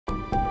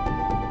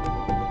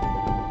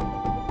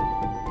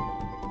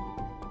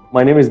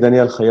My name is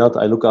Daniel Khayat.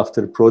 I look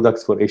after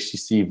products for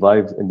HTC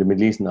VIVE in the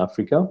Middle East and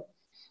Africa.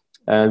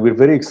 And we're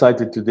very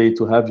excited today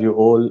to have you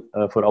all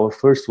for our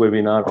first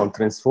webinar on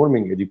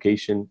transforming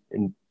education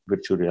in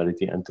virtual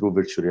reality and through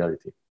virtual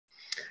reality.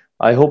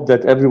 I hope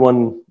that every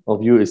one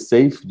of you is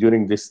safe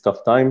during this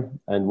tough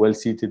time and well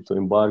seated to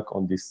embark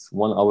on this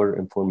 1 hour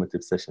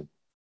informative session.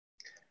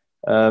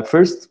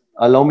 First,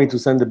 allow me to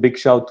send a big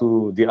shout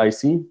to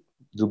DIC.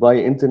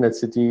 Dubai Internet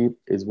City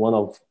is one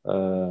of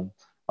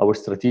our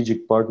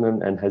strategic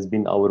partner and has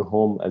been our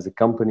home as a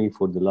company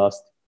for the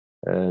last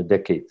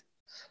decade.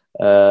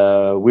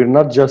 We're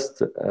not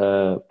just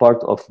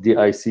part of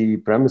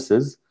DIC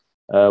premises.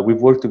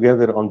 We've worked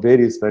together on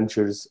various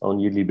ventures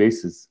on yearly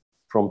basis,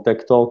 from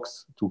tech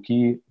talks to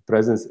key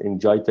presence in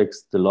GITEX,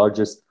 the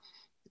largest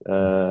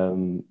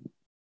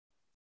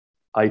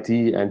IT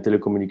and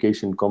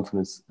telecommunication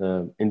conference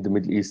in the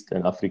Middle East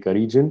and Africa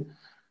region,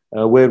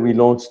 where we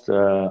launched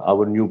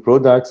our new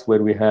products,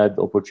 where we had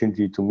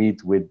opportunity to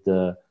meet with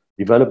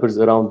developers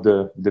around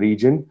the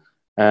region.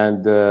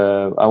 And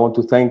I want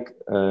to thank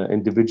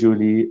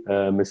individually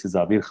Mrs.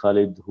 Abir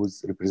Khalid,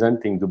 who's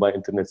representing Dubai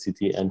Internet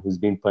City and who's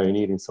been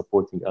pioneer in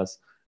supporting us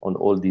on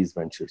all these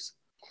ventures.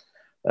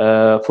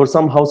 For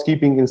some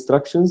housekeeping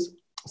instructions,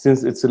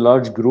 since it's a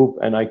large group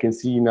and I can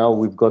see now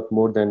we've got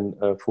more than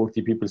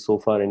 40 people so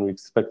far and we're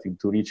expecting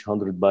to reach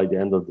 100 by the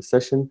end of the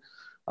session,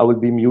 I will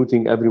be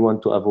muting everyone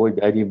to avoid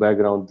any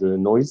background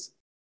noise,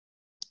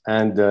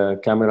 and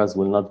cameras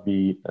will not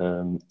be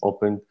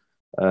opened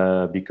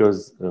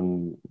because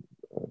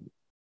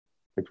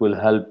it will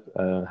help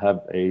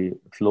have a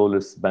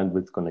flawless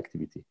bandwidth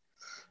connectivity.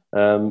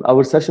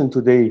 Our session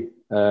today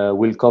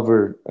will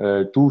cover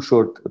 2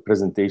 short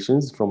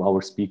presentations from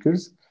our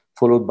speakers,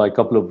 followed by a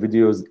couple of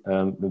videos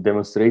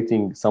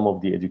demonstrating some of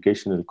the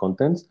educational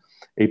contents,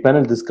 a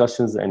panel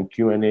discussions and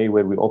Q&A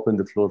where we open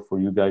the floor for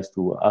you guys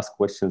to ask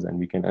questions and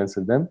we can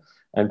answer them.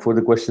 And for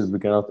the questions we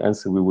cannot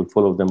answer, we will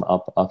follow them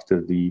up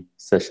after the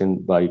session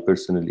by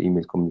personal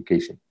email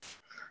communication.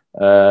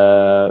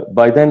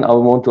 By then, I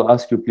want to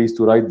ask you please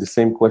to write the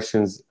same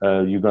questions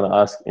you're going to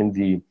ask in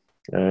the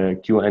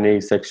Q&A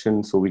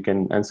section so we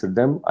can answer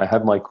them. I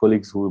have my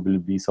colleagues who will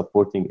be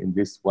supporting in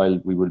this while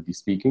we will be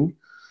speaking,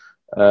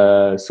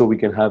 so we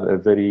can have a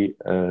very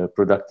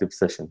productive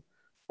session.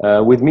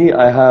 With me,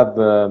 I have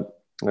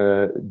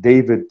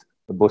David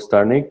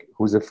Bozetarnik,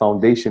 who's a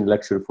foundation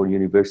lecturer for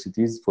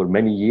universities for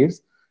many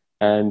years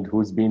and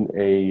who's been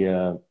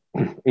a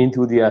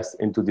enthusiast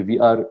into the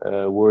VR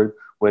world,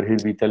 where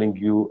he'll be telling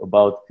you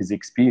about his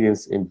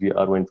experience in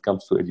VR when it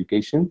comes to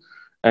education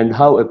and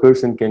how a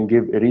person can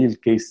give a real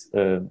case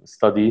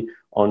study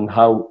on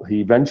how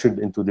he ventured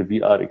into the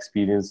VR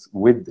experience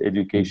with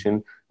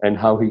education and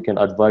how he can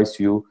advise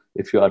you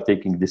if you are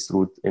taking this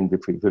route in the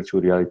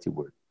virtual reality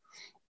world.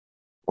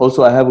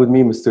 Also, I have with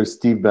me Mr.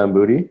 Steve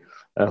Bambury,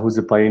 who's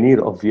a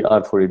pioneer of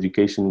VR for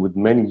education with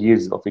many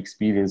years of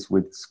experience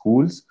with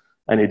schools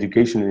and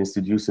educational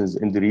institutions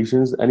in the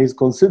regions, and is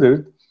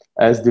considered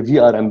as the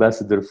VR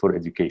ambassador for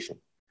education.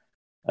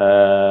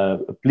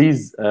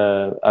 Please,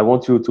 I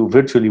want you to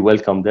virtually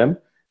welcome them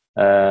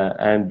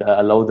and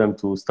allow them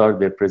to start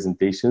their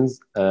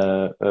presentations.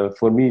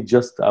 For me,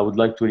 I would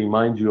like to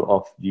remind you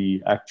of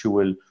the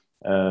actual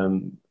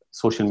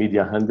social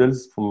media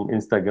handles from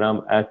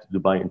Instagram at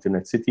Dubai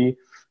Internet City,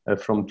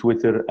 from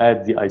Twitter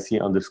at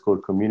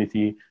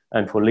DIC_community,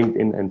 and for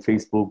LinkedIn and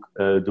Facebook,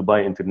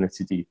 Dubai Internet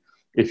City.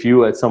 If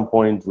you at some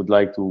point would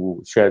like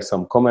to share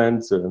some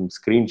comments,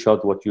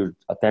 screenshot what you're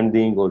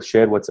attending or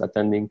share what's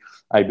attending,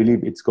 I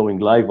believe it's going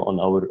live on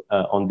our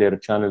on their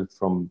channel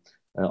from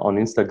on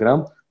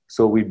Instagram.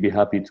 So we'd be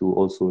happy to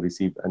also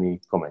receive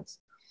any comments.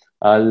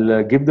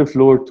 I'll give the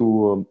floor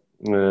to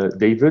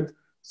David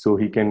so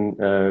he can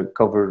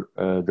cover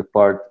the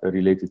part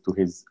related to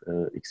his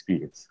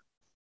experience.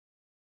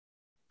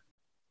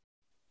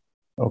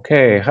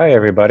 Okay, hi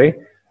everybody.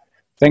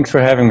 Thanks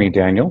for having me,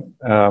 Daniel.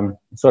 I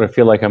sort of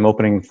feel like I'm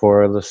opening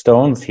for the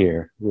Stones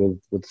here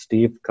with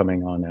Steve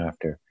coming on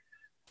after.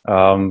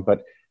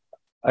 But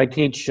I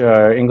teach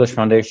English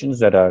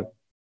Foundations at a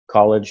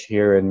college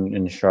here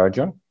in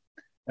Sharjah,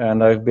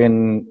 and I've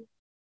been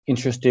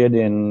interested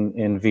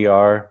in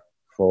VR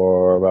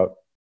for about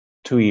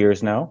 2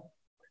 years now.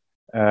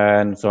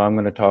 And so I'm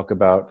going to talk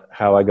about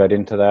how I got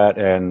into that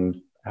and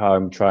how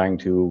I'm trying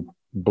to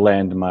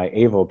blend my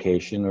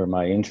avocation or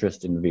my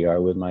interest in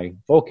VR with my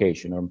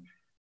vocation or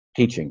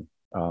teaching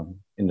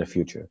in the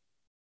future.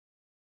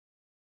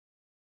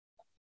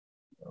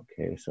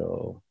 Okay,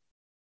 so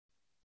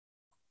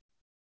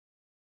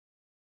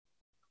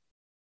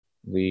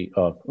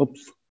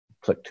oops,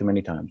 clicked too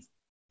many times.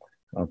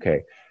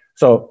 Okay,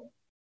 so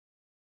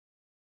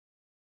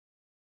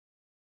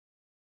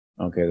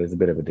there's a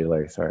bit of a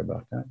delay. Sorry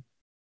about that.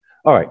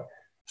 All right,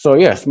 so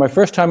yes, my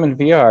first time in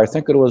VR, I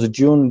think it was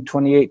June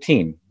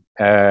 2018,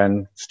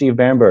 and Steve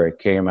Bambury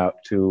came out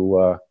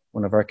to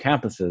one of our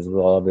campuses with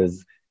all of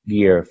his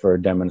gear for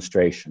a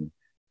demonstration.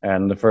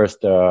 And the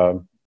first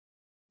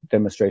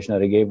demonstration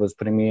that he gave was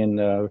putting me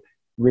in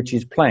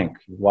Richie's plank,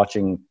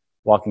 walking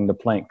the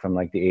plank from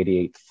like the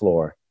 88th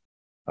floor.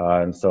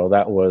 And so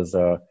that was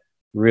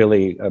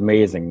really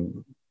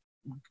amazing.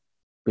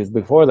 Because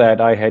before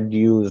that, I had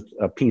used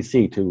a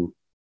PC to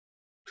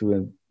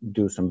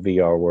do some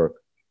VR work.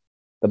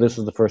 But this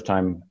was the first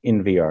time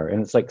in VR.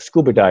 And it's like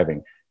scuba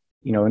diving.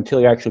 You know, until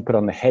you actually put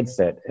on the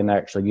headset and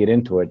actually get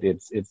into it,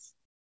 it's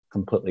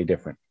completely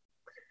different.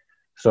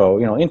 So,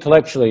 you know,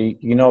 intellectually,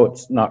 you know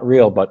it's not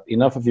real, but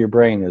enough of your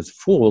brain is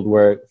fooled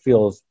where it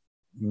feels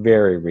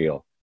very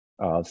real.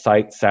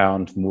 Sight,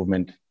 sound,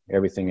 movement,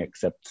 everything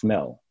except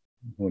smell.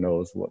 Who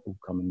knows what will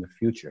come in the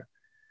future.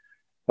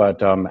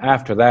 But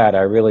after that,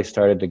 I really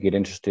started to get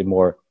interested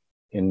more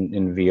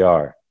in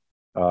VR.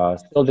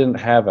 Still didn't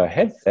have a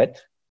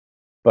headset,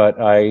 but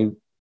I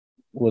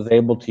was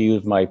able to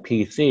use my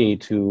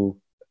PC to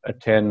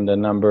attend a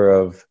number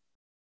of,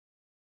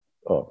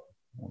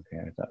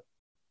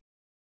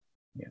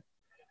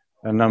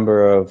 a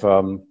number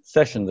of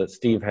sessions that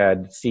Steve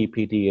had,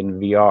 CPD in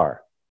VR.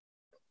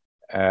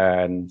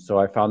 And so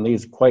I found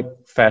these quite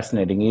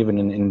fascinating, even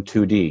in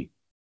 2D.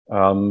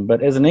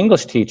 But as an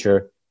English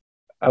teacher,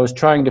 I was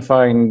trying to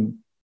find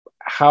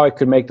how I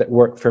could make that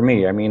work for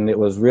me. I mean, it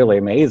was really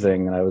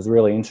amazing, and I was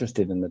really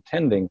interested in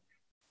attending.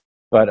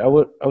 But I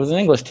was an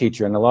English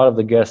teacher, and a lot of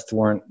the guests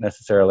weren't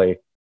necessarily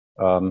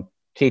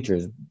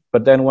teachers.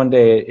 But then one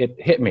day it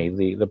hit me.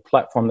 The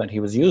platform that he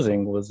was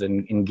using was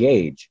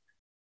Engage.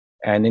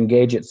 And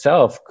Engage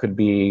itself could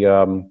be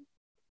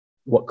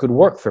what could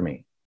work for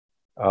me.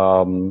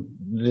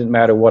 It didn't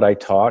matter what I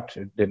taught.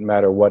 It didn't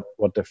matter what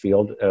the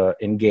field.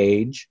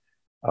 Engage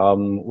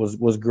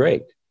was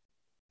great.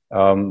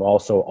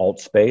 Also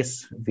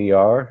AltSpace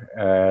VR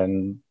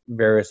and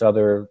various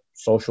other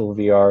social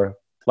VR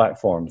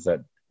platforms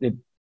that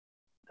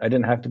I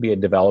didn't have to be a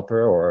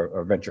developer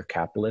or a venture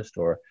capitalist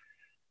or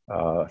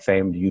a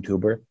famed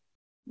YouTuber.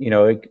 You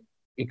know,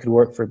 it could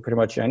work for pretty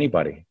much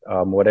anybody,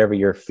 whatever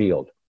your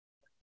field.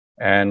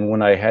 And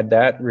when I had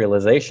that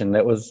realization,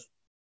 that was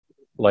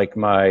like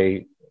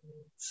my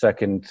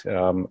second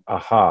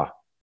aha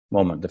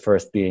moment, the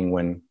first being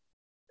when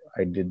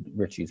I did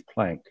Richie's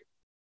Plank.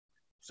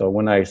 So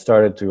when I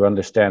started to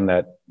understand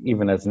that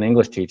even as an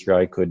English teacher,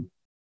 I could,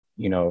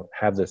 you know,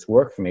 have this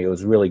work for me, it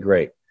was really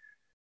great.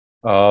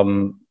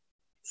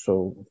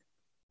 So,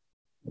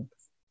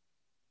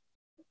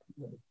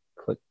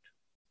 click.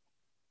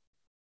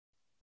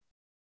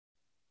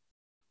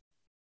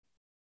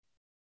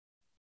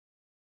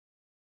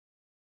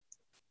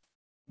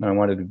 No, I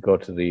wanted to go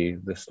to the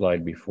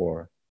slide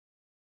before.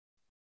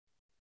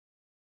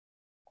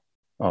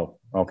 Oh,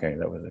 okay,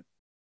 that was it.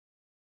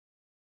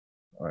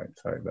 All right,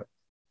 sorry about.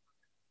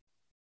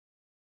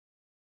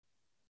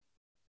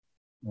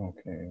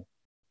 Okay.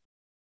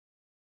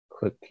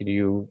 Click. Can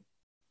you?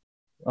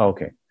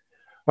 Okay.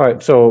 All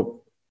right.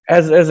 So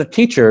as a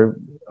teacher,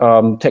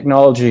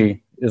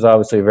 technology is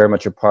obviously very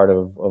much a part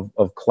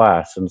of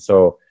class, and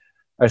so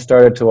I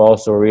started to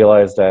also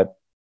realize that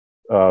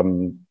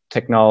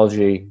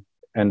technology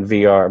and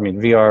VR, I mean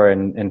VR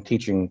and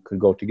teaching could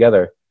go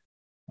together.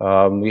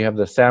 We have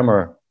the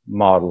SAMR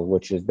model,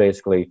 which is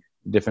basically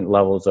different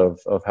levels of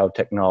how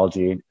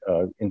technology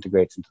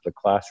integrates into the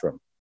classroom.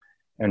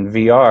 And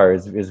VR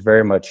is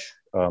very much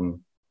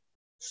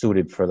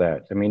suited for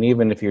that. I mean,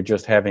 even if you're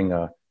just having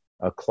a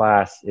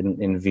class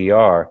in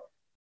VR,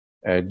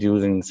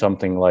 using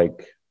something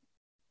like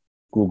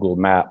Google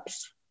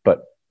Maps,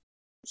 but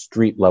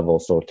street level,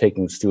 so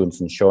taking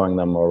students and showing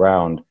them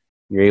around,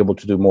 you're able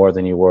to do more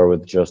than you were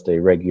with just a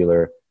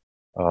regular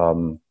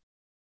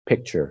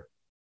picture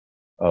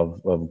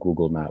of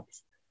Google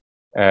Maps.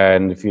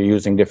 And if you're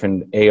using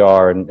different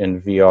AR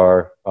and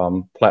VR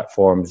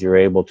platforms, you're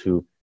able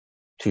to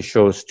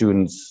show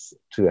students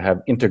to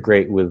have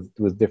integrate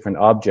with different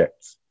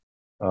objects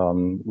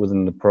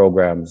within the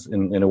programs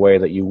in a way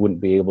that you wouldn't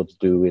be able to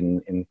do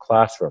in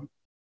classroom.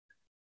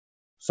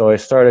 So I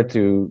started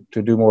to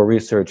do more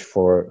research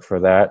for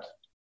that.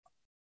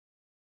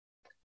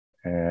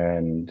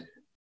 And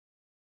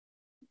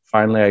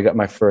finally, I got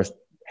my first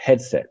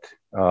headset,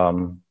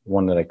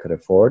 one that I could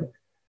afford.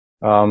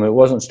 It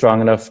wasn't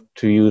strong enough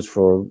to use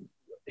for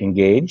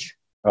Engage,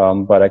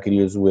 but I could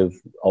use with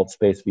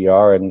AltSpace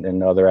VR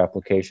and other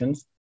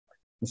applications.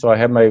 And so I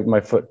had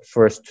my foot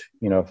first,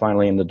 you know,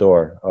 finally in the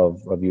door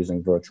of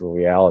using virtual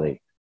reality.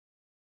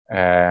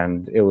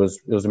 And it was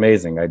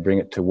amazing. I'd bring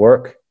it to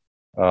work.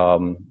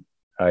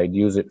 I'd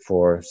use it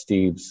for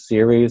Steve's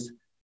series.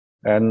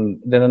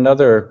 And then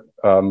another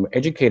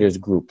educators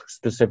group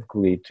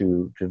specifically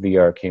to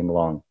VR came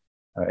along.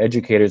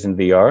 Educators in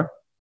VR.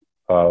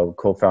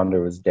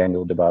 Co-founder was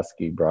Daniel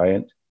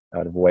Bryant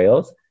out of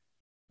Wales.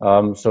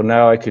 So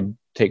now I could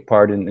take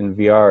part in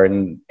VR,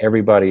 and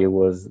everybody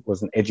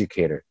was an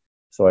educator.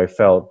 So I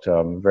felt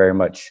very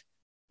much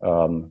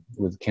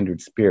with kindred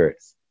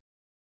spirits.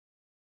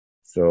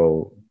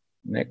 So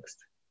next.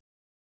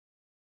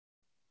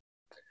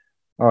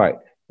 All right.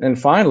 And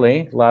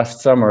finally,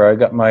 last summer, I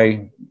got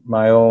my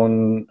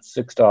own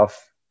 6DoF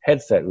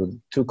headset with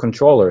 2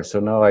 controllers. So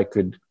now I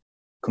could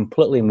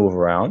completely move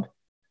around.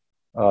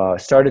 I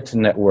started to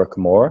network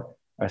more.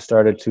 I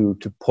started to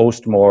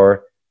post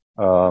more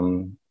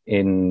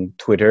in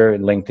Twitter,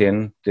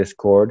 LinkedIn,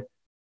 Discord.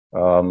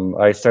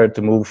 I started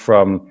to move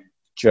from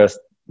just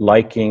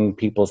liking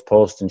people's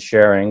posts and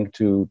sharing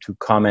to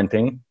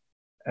commenting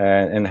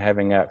and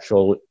having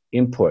actual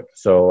input.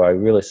 So I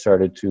really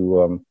started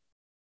to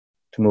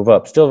move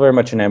up. Still very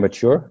much an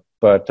amateur,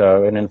 but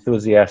an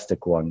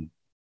enthusiastic one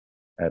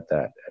at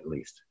that, at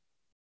least.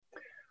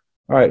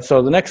 All right,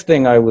 so the next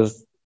thing I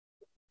was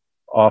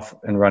off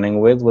and running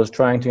with was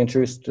trying to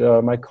introduce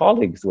my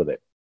colleagues with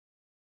it.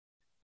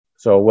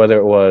 So whether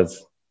it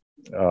was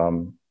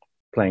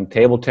playing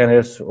table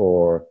tennis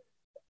or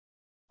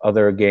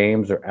other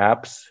games or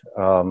apps,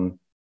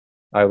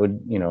 I would,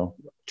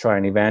 try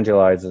and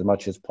evangelize as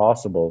much as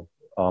possible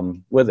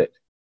with it.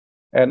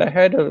 And I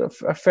had a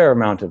fair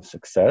amount of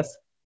success.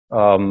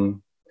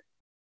 Some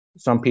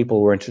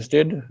people were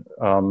interested,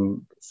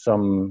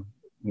 some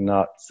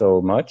not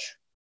so much.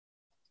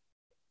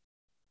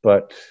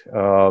 But,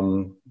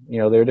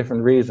 there are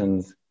different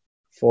reasons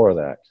for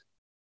that.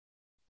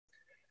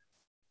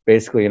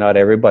 Basically, not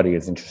everybody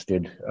is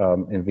interested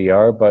in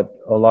VR, but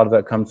a lot of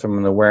that comes from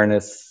an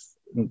awareness,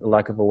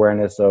 lack of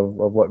awareness of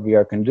what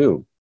VR can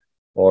do.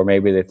 Or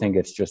maybe they think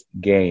it's just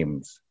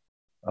games.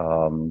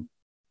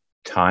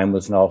 Time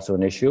was also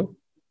an issue.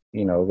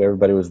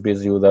 Everybody was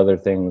busy with other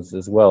things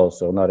as well,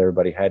 so not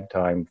everybody had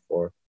time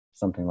for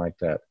something like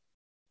that.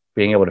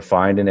 Being able to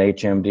find an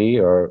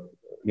HMD or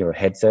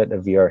headset, a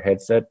VR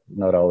headset,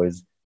 not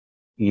always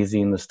easy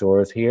in the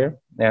stores here,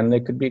 and they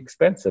could be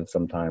expensive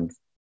sometimes,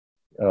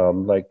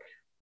 like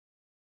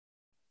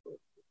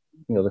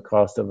the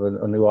cost of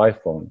a new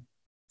iPhone.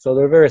 So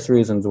there are various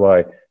reasons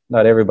why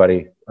not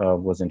everybody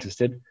was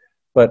interested,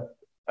 but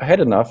I had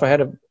enough. I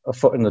had a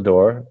foot in the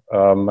door.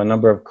 A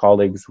number of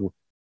colleagues who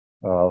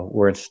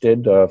were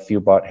interested. A few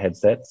bought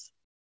headsets.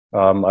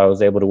 I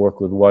was able to work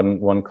with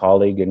one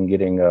colleague in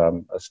getting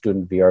a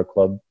student VR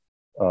club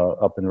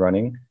up and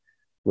running,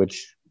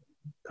 which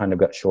kind of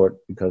got short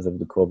because of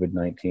the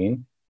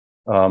COVID-19.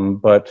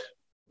 But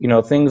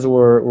things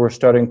were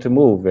starting to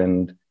move,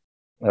 and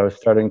I was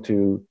starting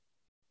to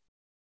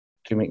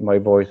make my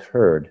voice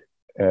heard,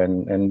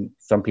 and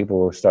some people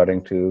were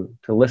starting to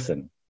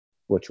listen,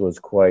 which was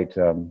quite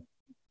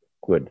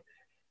good.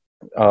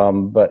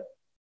 But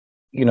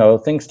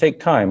things take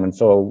time, and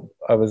so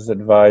I was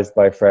advised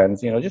by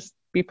friends, just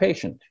be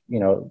patient.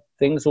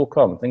 Things will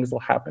come, things will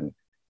happen.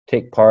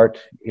 Take part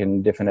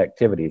in different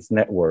activities,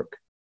 network.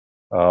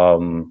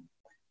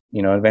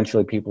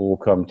 Eventually people will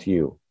come to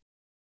you.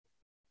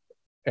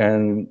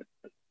 And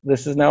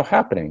this is now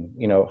happening.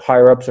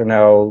 Higher ups are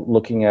now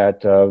looking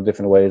at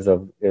different ways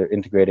of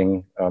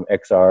integrating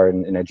XR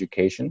in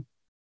education.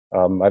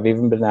 I've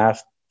even been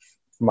asked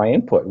for my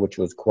input, which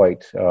was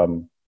quite,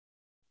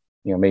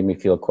 made me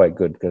feel quite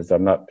good, because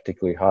I'm not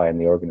particularly high in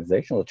the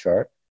organizational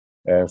chart.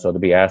 And so to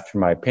be asked for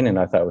my opinion,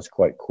 I thought was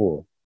quite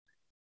cool.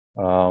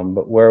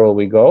 But where will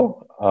we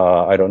go?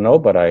 I don't know,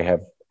 but I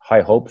have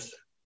high hopes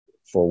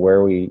for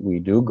where we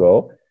do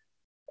go.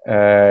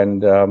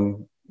 And,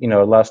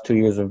 the last 2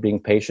 years of being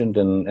patient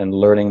and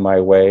learning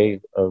my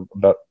way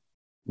about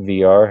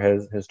VR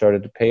has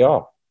started to pay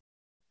off.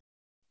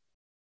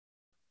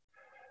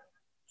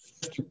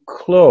 To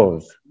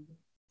close,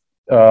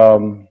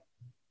 VR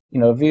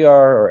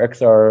or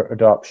XR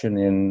adoption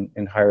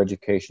in higher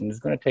education is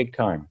going to take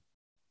time.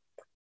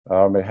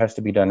 It has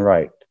to be done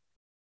right.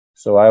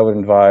 So I would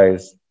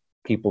advise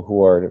people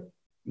who are,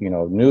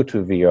 new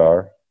to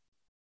VR,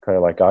 kind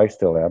of like I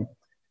still am,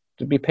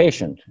 to be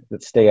patient,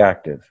 but stay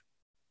active.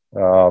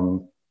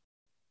 And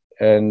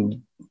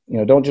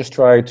don't just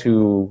try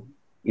to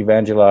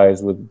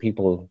evangelize with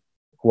people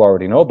who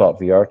already know about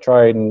VR.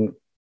 Try and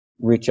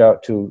reach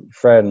out to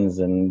friends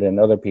and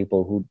other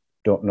people who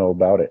don't know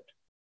about it.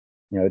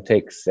 It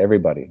takes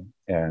everybody,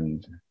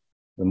 and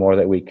the more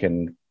that we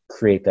can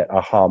create that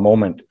aha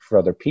moment for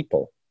other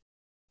people,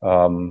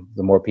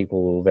 the more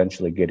people will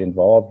eventually get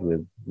involved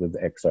with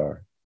XR.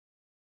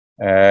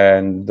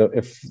 And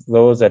if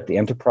those at the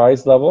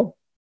enterprise level,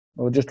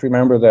 well, just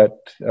remember that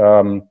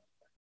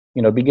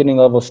beginning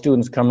level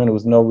students come in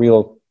with no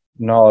real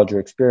knowledge or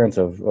experience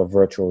of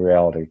virtual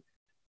reality.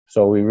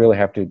 So we really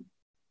have to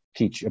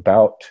teach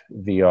about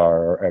VR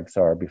or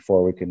XR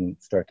before we can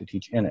start to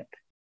teach in it.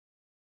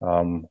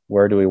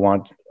 Where do we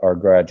want our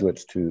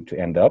graduates to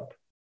end up?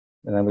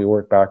 And then we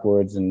work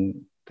backwards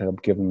and to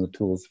help give them the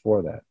tools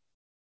for that.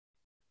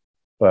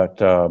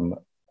 But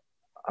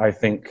I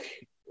think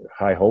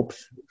high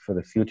hopes for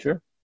the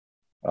future.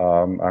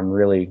 I'm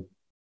really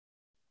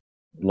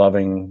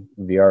loving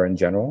VR in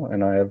general,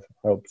 and I have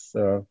hopes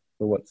for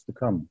what's to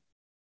come.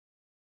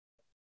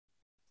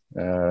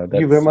 Thank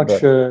you very much,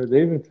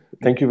 David.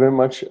 Thank you very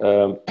much.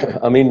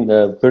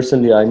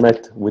 Personally, I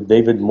met with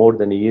David more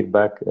than a year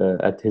back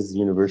at his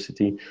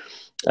university,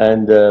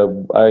 and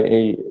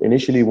I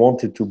initially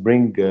wanted to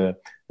bring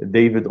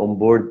David on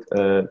board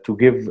to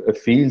give a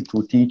feel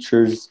to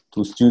teachers,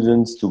 to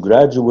students, to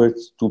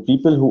graduates, to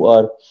people who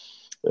are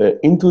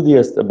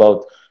enthusiastic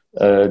about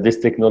this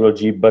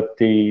technology, but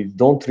they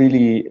don't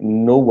really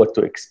know what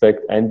to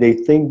expect, and they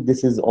think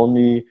this is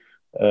only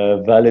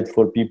valid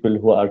for people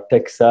who are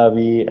tech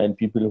savvy and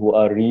people who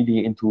are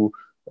really into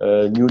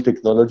new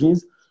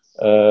technologies.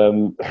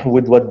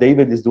 With what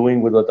David is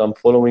doing, with what I'm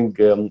following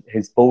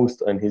his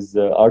posts and his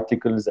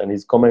articles and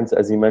his comments,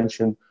 as he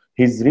mentioned,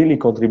 he's really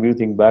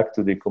contributing back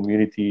to the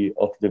community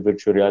of the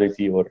virtual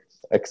reality or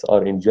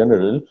XR in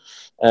general.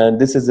 And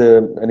this is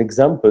an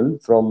example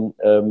from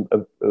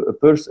a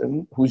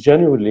person who's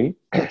genuinely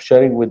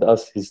sharing with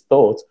us his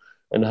thoughts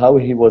and how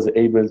he was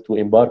able to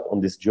embark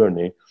on this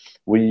journey.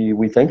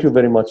 We thank you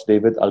very much,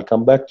 David. I'll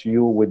come back to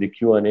you with the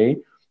Q&A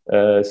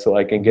so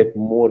I can get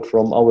more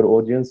from our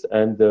audience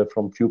and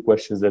from few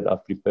questions that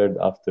I've prepared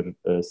after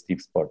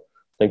Steve's part.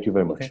 Thank you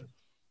very much. Okay.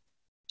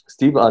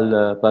 Steve,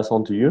 I'll pass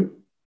on to you.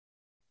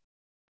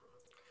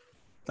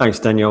 Thanks,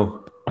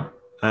 Daniel.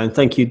 And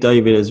thank you,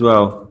 David, as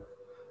well,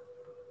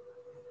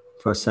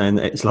 for saying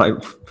that it's like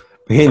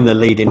being the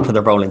lead in for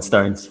the Rolling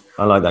Stones.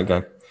 I like that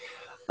guy.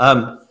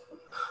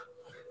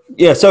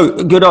 Yeah,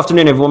 so good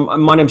afternoon,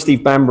 everyone. My name's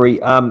Steve Bambury.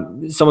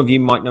 Some of you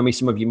might know me,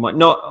 some of you might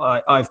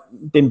not. I've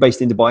been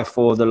based in Dubai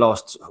for the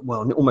last,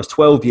 well, almost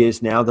 12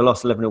 years now, the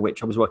last 11 of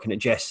which I was working at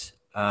JES,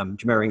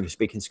 Jumeirah English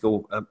Speaking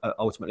School,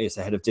 ultimately as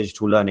the head of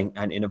digital learning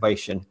and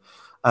innovation.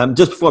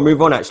 Just before I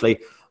move on, actually,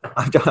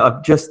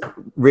 I've just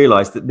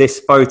realized that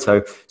this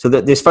photo,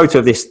 this photo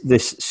of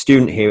this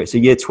student here, it's a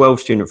year 12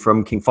 student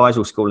from King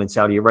Faisal School in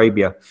Saudi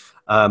Arabia.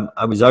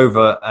 I was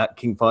over at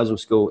King Faisal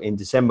School in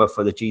December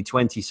for the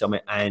G20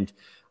 summit, and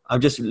I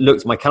just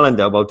looked at my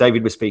calendar while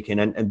David was speaking,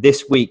 and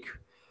this week,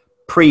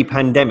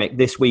 pre-pandemic,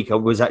 this week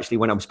was actually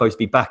when I was supposed to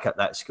be back at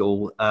that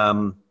school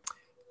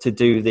to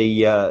do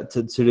the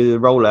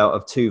rollout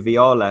of 2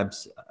 VR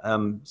labs.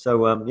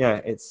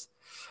 Yeah,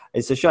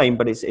 it's a shame,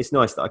 but it's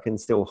nice that I can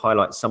still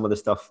highlight some of the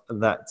stuff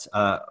that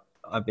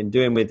I've been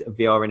doing with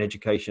VR in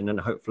education and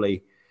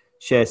hopefully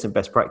share some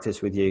best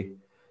practice with you.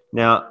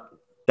 Now,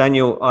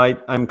 Daniel,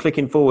 I'm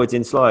clicking forwards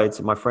in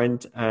slides, my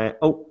friend.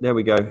 Oh, there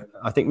we go.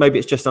 I think maybe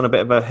it's just on a bit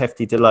of a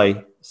hefty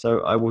delay,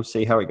 so I will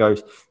see how it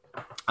goes.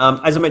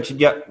 As I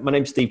mentioned, yeah, my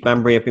name's Steve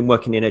Bambury. I've been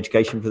working in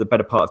education for the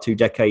better part of 2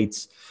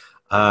 decades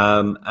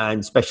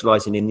and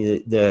specializing in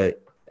the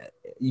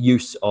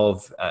use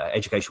of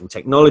educational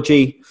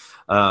technology.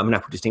 I'm an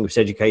Apple Distinguished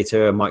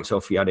Educator,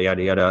 Microsoft, yada,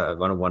 yada, yada. I've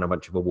won a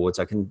bunch of awards.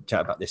 I can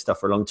chat about this stuff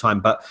for a long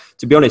time. But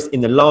to be honest, in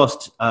the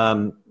last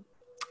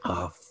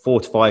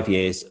 4 to 5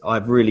 years,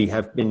 I've really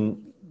have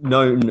been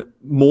known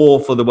more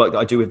for the work that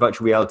I do with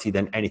virtual reality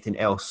than anything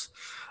else.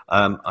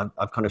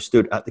 I've kind of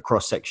stood at the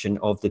cross section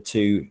of the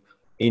 2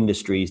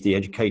 industries, the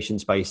education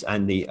space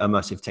and the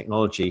immersive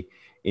technology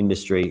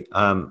industry.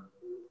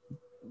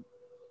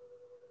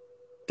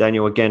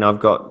 Daniel, again,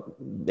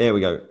 there we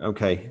go.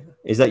 Okay.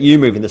 Is that you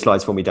moving the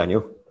slides for me,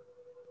 Daniel?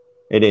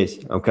 It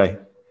is. Okay.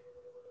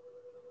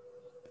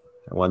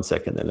 1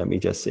 second then. Let me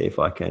just see if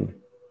I can.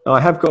 Oh, I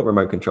have got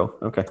remote control.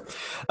 Okay.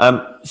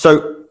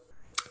 So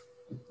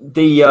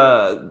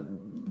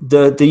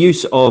the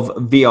use of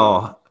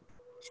VR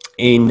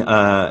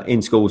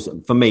in schools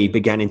for me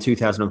began in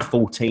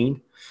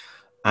 2014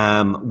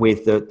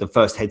 with the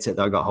first headset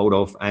that I got hold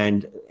of,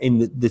 and in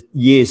the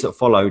years that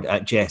followed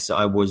at JES,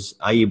 I was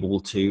able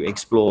to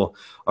explore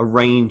a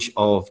range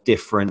of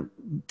different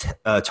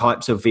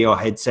types of VR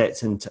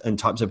headsets and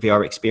types of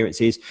VR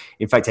experiences.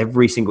 In fact,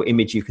 every single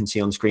image you can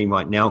see on screen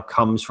right now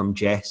comes from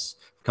JES.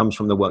 Comes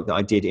from the work that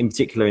I did, in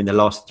particular in the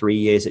last 3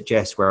 years at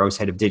JES, where I was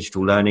head of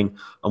digital learning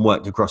and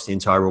worked across the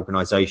entire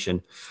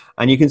organization.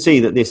 And you can see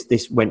that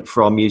this went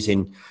from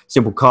using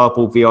simple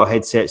cardboard VR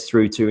headsets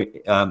through to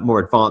more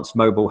advanced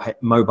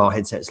mobile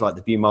headsets like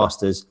the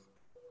Viewmasters,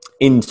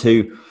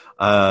 into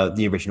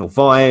the original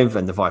Vive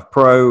and the Vive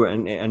Pro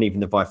and even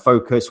the Vive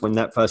Focus when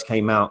that first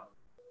came out.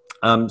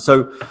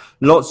 So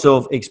lots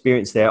of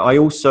experience there. I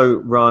also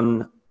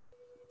run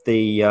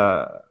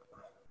the...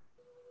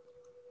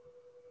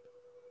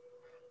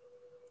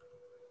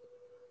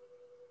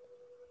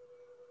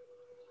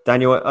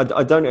 Daniel,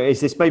 I don't know, is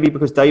this maybe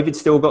because David's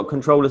still got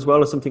control as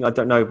well or something? I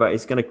don't know, but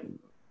it's going to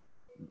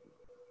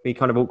be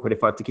kind of awkward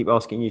if I have to keep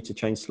asking you to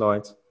change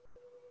slides.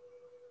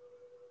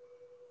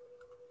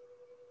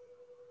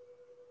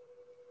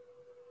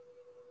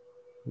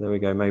 There we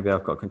go. Maybe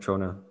I've got control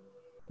now.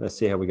 Let's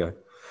see how we go.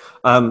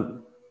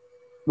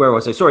 Where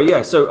was I? Sorry,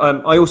 yeah. So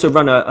I also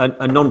run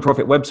a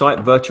non-profit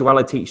website,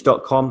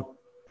 virtualiteach.com,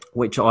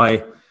 which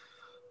I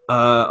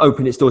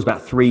opened its doors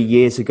about 3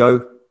 years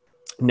ago.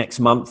 Next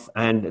month,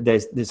 and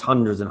there's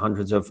hundreds and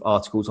hundreds of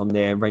articles on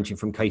there, ranging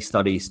from case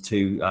studies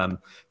to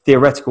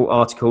theoretical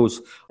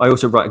articles. I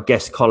also write a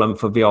guest column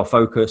for VR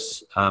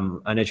Focus,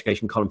 an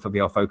education column for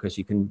VR Focus.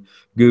 You can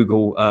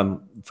Google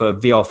for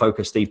VR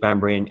Focus Steve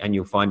Bambury, and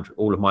you'll find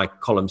all of my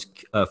columns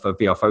for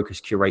VR Focus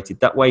curated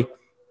that way.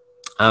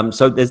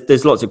 So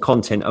there's lots of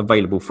content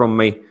available from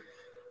me.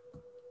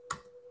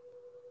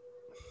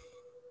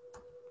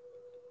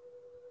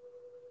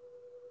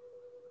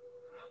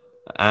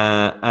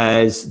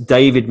 As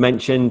David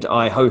mentioned,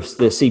 I host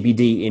the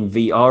CBD in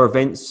VR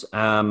events,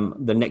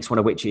 the next one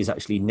of which is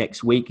actually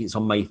next week. It's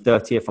on May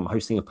 30th. I'm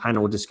hosting a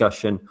panel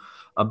discussion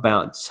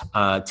about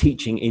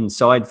teaching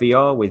inside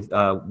VR with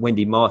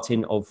Wendy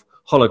Martin of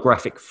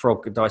holographic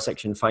frog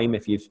dissection fame,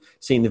 if you've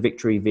seen the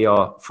Victory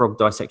VR frog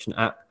dissection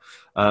app.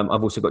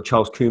 I've also got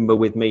Charles Coomber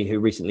with me, who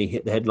recently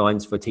hit the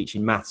headlines for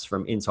teaching maths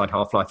from Inside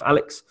Half-Life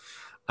Alyx,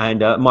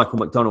 and Michael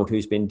McDonald,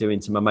 who's been doing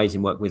some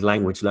amazing work with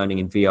language learning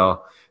in VR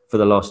for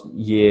the last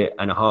year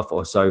and a half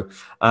or so.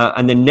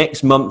 And then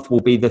next month will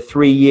be the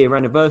 3-year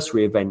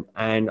anniversary event.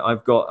 And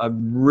I've got a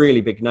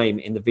really big name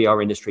in the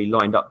VR industry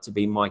lined up to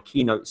be my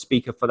keynote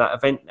speaker for that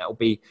event. That will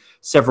be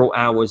several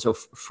hours of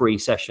free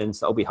sessions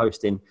that I'll be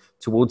hosting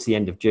towards the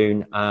end of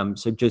June.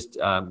 So just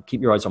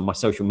keep your eyes on my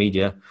social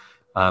media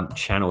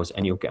channels,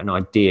 and you'll get an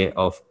idea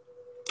of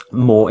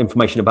more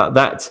information about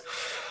that.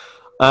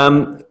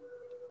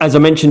 As I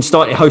mentioned,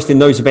 started hosting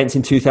those events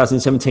in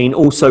 2017.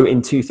 Also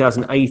in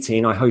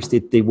 2018, I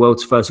hosted the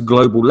world's first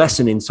global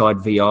lesson inside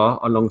VR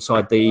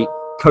alongside the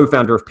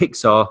co-founder of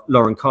Pixar,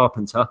 Lauren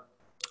Carpenter,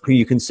 who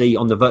you can see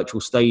on the virtual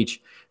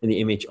stage in the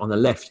image on the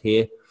left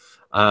here.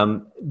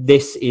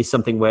 This is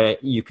something where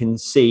you can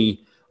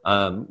see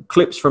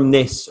clips from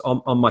this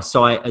on my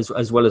site,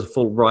 as well as a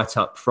full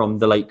write-up from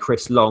the late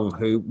Chris Long,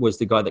 who was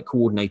the guy that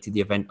coordinated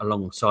the event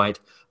alongside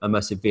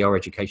Immersive VR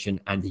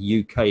Education and the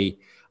UK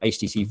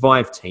HTC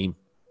VIVE team.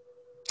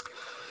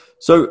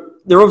 So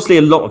there are obviously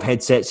a lot of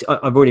headsets.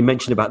 I've already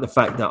mentioned about the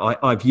fact that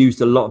I've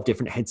used a lot of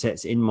different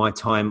headsets in my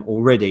time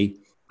already.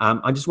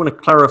 I just want to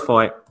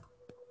clarify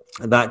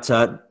that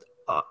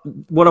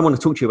what I want to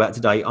talk to you about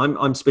today,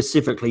 I'm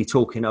specifically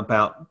talking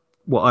about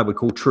what I would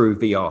call true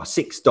VR,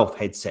 6 DOF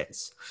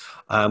headsets.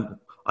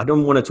 I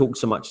don't want to talk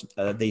so much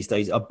these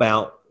days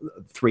about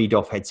 3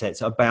 DOF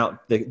headsets,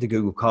 about the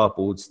Google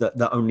Cardboards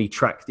that only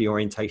track the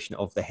orientation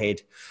of the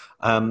head.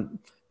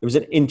 There was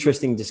an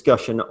interesting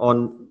discussion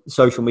on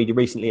social media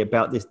recently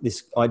about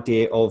this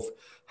idea of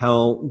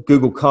how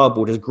Google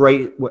Cardboard, as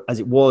great as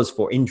it was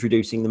for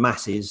introducing the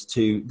masses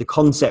to the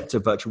concept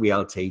of virtual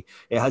reality,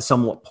 it has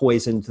somewhat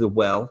poisoned the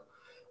well,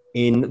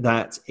 in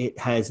that it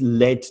has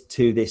led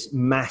to this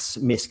mass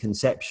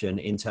misconception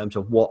in terms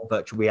of what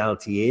virtual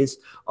reality is,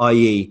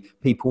 i.e.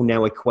 people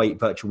now equate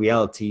virtual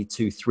reality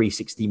to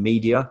 360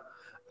 media.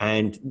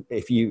 And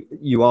if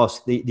you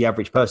ask the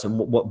average person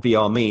what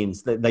VR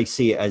means, that they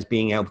see it as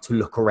being able to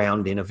look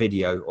around in a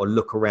video or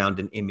look around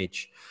an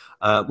image,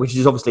 which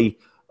is obviously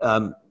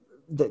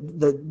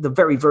the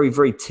very, very,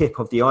 very tip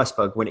of the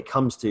iceberg when it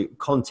comes to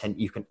content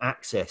you can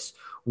access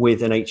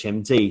with an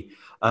HMD.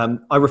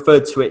 I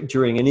referred to it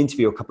during an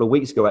interview a couple of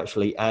weeks ago,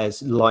 actually,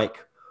 as like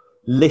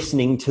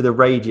listening to the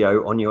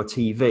radio on your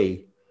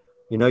TV.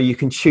 You know, you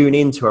can tune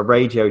into a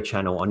radio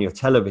channel on your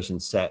television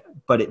set,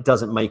 but it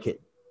doesn't make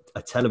it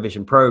a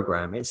television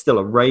program. It's still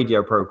a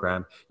radio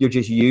program. You're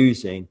just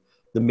using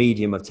the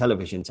medium of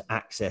television to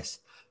access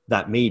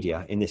that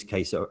media, in this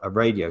case, a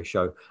radio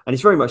show. And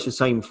it's very much the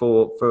same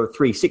for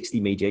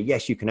 360 media.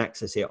 Yes, you can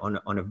access it on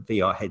a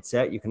VR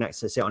headset. You can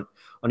access it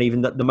on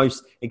even the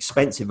most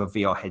expensive of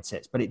VR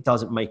headsets, but it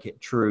doesn't make it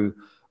true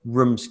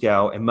room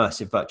scale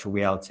immersive virtual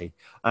reality.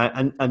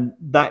 And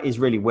that is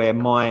really where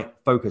my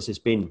focus has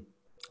been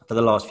for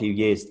the last few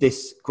years.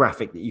 This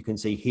graphic that you can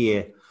see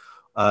here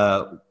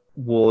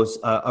was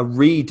a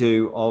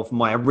redo of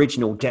my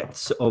original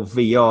Depths of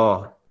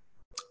VR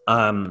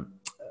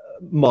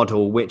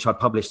model, which I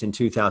published in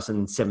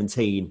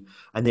 2017,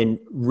 and then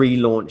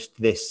relaunched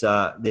this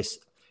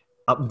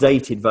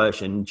updated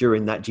version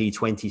during that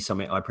G20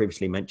 summit I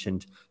previously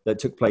mentioned that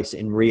took place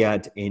in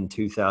Riyadh in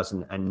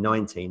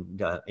 2019,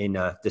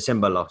 in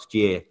December last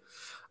year.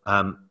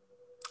 And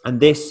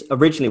this,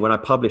 originally when I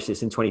published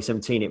this in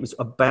 2017, it was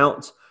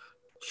about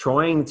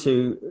trying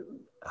to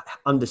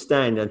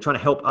understand and trying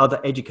to help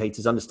other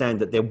educators understand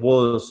that there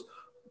was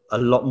a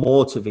lot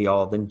more to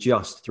VR than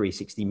just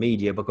 360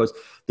 media, because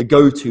the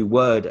go-to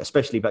word,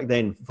 especially back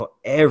then, for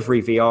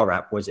every VR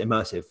app was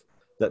immersive,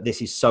 that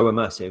this is so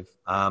immersive.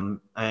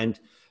 And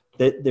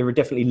there are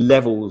definitely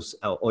levels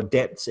or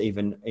depths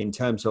even in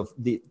terms of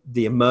the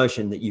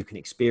immersion that you can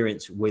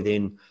experience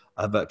within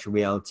a virtual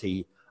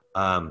reality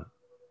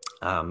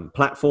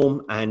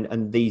platform.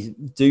 And these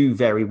do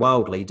vary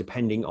wildly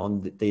depending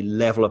on the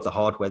level of the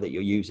hardware that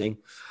you're using.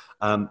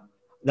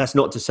 That's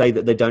not to say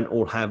that they don't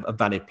all have a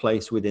valid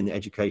place within the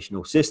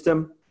educational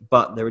system,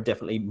 but there are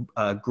definitely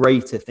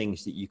greater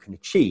things that you can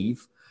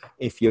achieve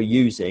if you're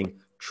using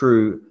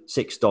true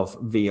 6 DOF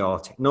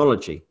VR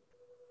technology.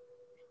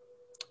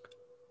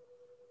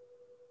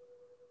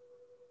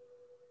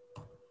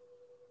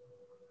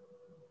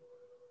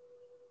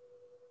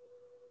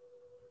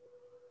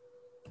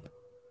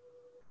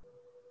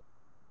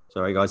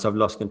 Sorry guys, I've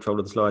lost control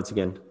of the slides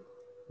again.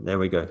 There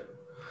we go.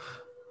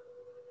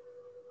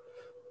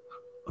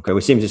 Okay,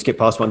 we seem to skip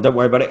past one. Don't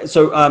worry about it.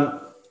 So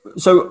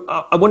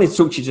I wanted to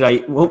talk to you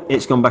today. Well,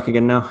 it's gone back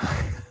again now.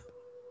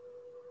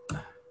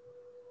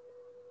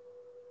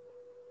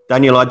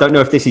 Daniel, I don't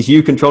know if this is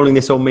you controlling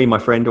this or me, my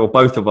friend, or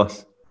both of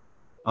us.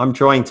 I'm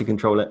trying to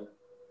control it.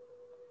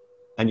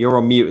 And you're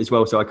on mute as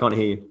well, so I can't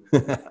hear you.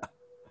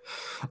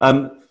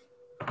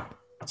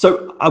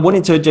 So I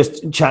wanted to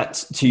just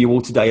chat to you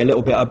all today a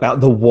little bit about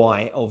the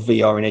why of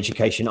VR in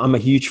education. I'm a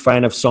huge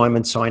fan of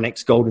Simon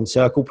Sinek's Golden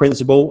Circle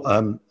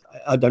principle.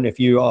 I don't know if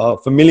you are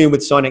familiar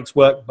with Synec's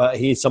work, but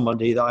he is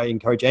somebody that I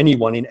encourage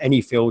anyone in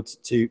any field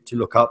to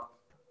look up.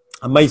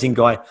 Amazing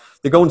guy.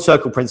 The Golden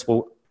Circle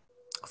principle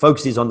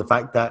focuses on the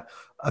fact that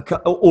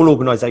all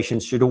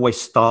organizations should always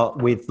start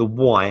with the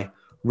why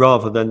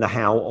rather than the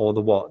how or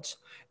the what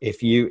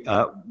if you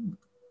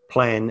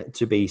plan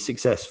to be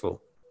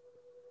successful.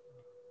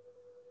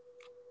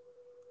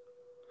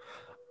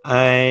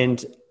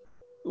 And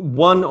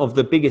one of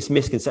the biggest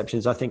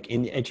misconceptions, I think,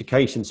 in the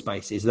education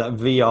space is that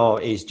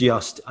VR is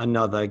just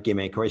another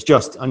gimmick or it's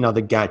just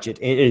another gadget.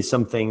 It is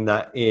something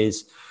that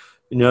is,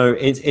 you know,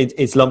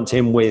 it's lumped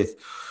in with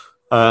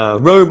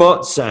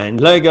robots and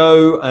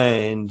Lego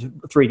and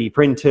 3D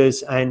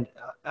printers. And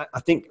I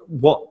think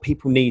what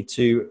people need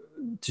to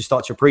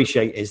start to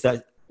appreciate is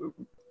that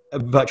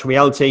virtual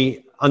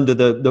reality, under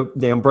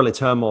the umbrella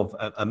term of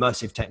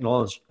immersive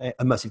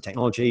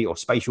technology or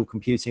spatial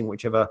computing,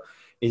 whichever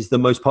is the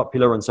most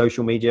popular on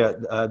social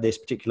media this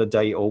particular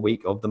day or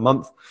week of the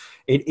month.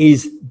 It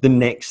is the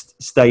next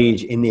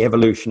stage in the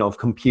evolution of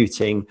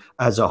computing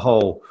as a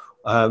whole,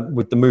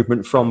 with the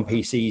movement from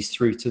PCs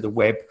through to the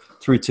web,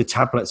 through to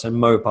tablets and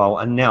mobile,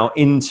 and now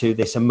into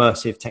this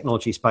immersive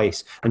technology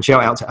space. And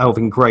shout out to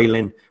Alvin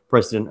Graylin,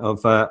 president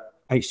of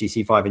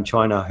HTC VIVE in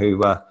China,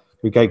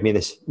 who gave me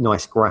this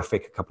nice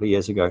graphic a couple of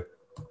years ago.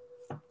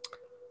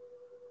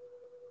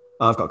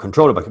 I've got a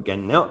controller back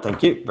again now.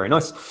 Thank you. Very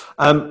nice.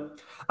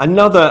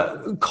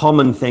 Another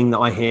common thing that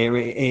I hear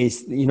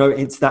is, you know,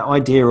 it's that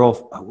idea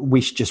of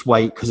we should just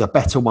wait because a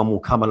better one will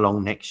come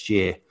along next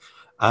year,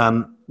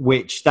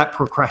 which that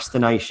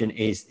procrastination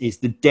is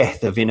the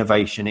death of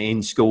innovation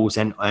in schools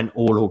and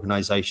all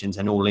organizations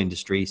and all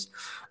industries.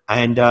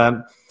 And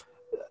a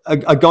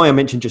guy I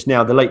mentioned just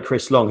now, the late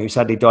Chris Long, who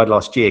sadly died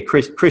last year,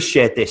 Chris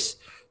shared this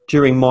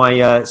during my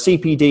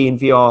CPD in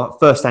VR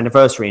first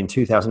anniversary in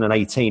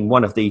 2018,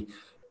 one of the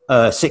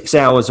 6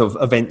 hours of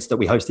events that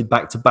we hosted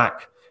back to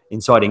back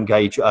inside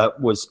Engage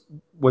was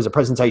a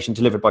presentation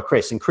delivered by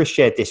Chris, and Chris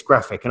shared this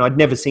graphic, and I'd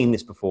never seen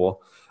this before,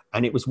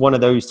 and it was one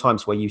of those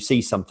times where you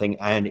see something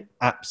and it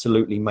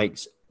absolutely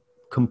makes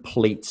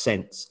complete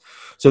sense.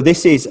 So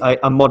this is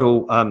a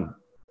model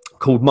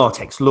called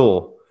Martek's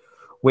Law,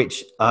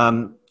 which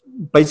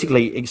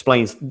basically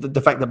explains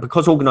the fact that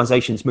because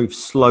organizations move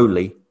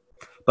slowly,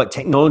 but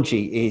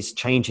technology is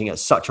changing at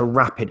such a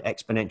rapid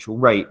exponential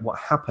rate, what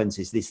happens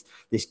is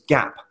this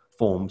gap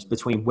forms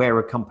between where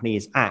a company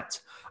is at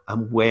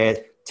and where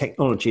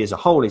technology as a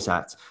whole is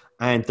at.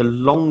 And the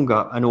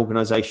longer an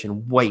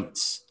organization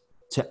waits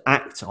to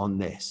act on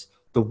this,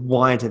 the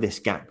wider this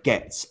gap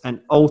gets.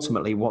 And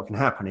ultimately what can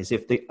happen is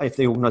if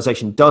the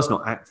organization does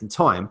not act in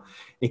time,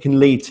 it can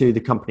lead to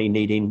the company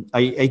needing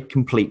a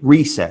complete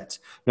reset.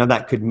 Now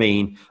that could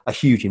mean a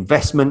huge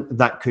investment.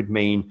 That could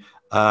mean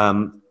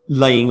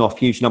laying off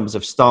huge numbers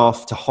of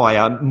staff to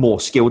hire more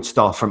skilled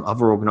staff from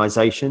other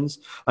organizations.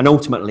 And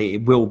ultimately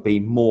it will be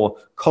more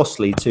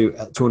costly to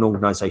an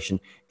organization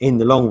in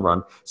the long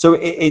run. So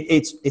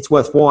it's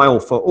worthwhile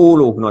for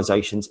all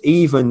organizations,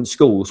 even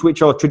schools,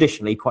 which are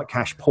traditionally quite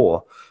cash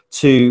poor,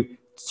 to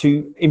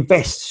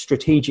invest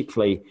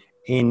strategically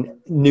in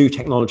new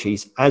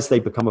technologies as they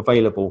become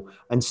available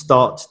and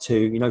start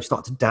to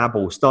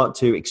dabble, start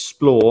to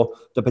explore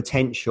the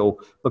potential,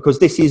 because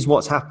this is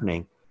what's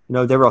happening. You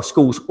know, there are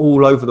schools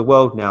all over the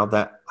world now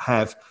that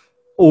have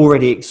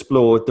already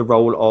explored the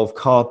role of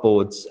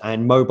cardboards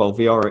and mobile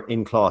VR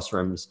in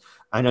classrooms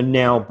and are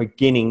now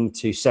beginning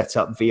to set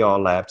up VR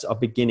labs, are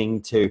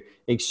beginning to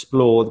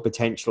explore the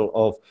potential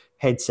of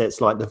headsets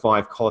like the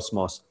Vive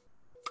Cosmos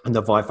and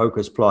the Vive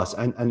Focus Plus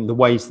and the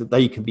ways that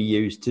they can be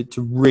used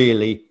to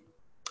really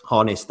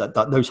harness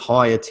those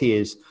higher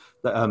tiers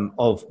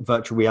of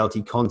virtual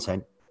reality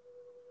content.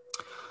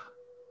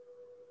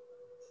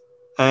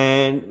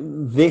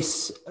 And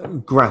this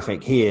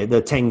graphic here,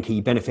 the 10 key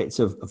benefits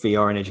of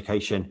VR in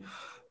education,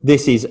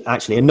 this is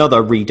actually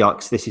another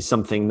redux. This is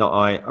something that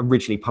I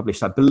originally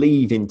published, I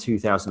believe, in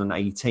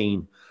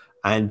 2018.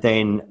 And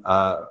then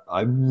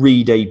I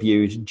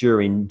re-debuted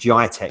during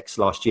GITEX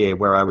last year,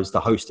 where I was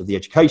the host of the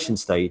education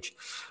stage.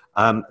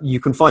 You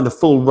can find the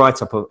full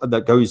write-up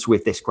that goes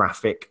with this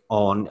graphic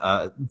on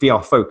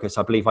VR Focus.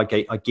 I believe I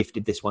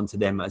gifted this one to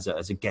them as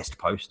a guest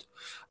post.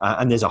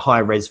 And there's a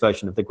high-res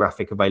version of the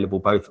graphic available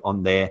both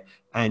on there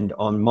and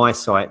on my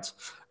site.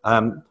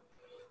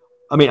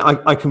 I mean,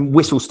 I can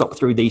whistle-stop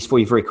through these for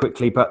you very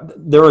quickly, but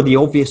there are the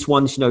obvious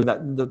ones, you know,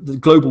 that the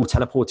global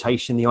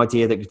teleportation, the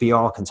idea that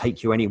VR can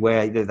take you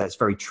anywhere, that's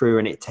very true,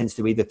 and it tends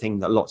to be the thing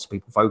that lots of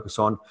people focus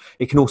on.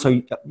 It can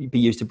also be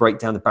used to break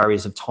down the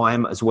barriers of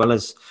time as well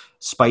as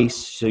space,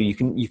 so you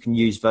can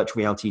use virtual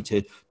reality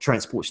to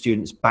transport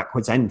students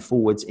backwards and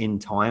forwards in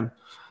time.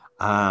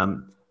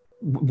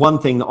 One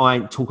thing that I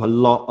talk a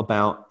lot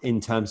about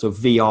in terms of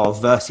VR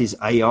versus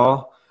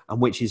AR, and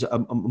which is a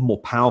more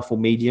powerful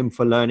medium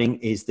for learning,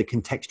 is the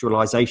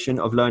contextualization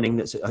of learning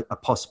that's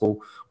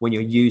possible when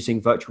you're using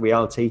virtual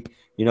reality.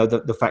 You know,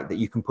 the fact that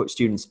you can put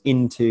students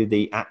into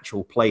the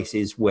actual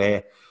places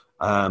where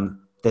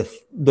the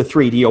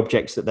 3D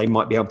objects that they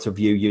might be able to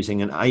view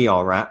using an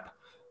AR app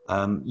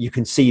you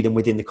can see them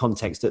within the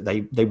context that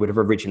they would have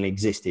originally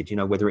existed, you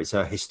know, whether it's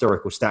a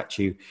historical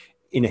statue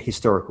in a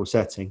historical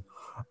setting.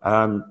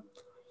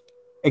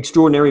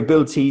 Extraordinary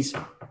abilities.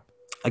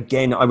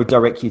 Again, I would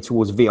direct you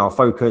towards VR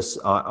focus.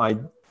 I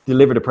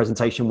delivered a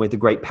presentation with the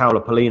great Paolo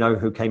Polino,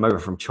 who came over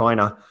from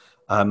China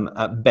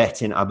at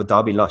BET in Abu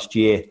Dhabi last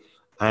year.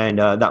 And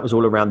that was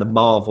all around the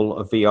marvel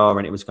of VR.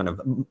 And it was kind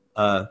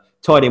of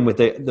tied in with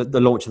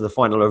the launch of the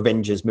final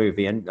Avengers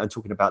movie and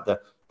talking about the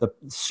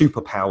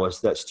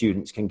superpowers that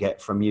students can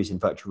get from using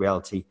virtual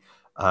reality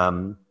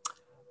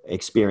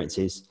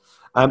experiences.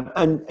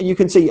 And you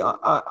can see,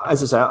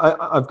 as I say,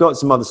 I've got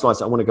some other slides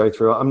that I want to go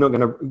through. I'm not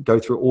going to go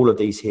through all of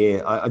these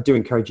here. I do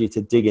encourage you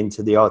to dig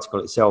into the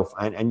article itself,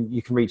 and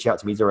you can reach out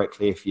to me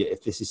directly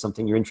if this is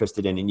something you're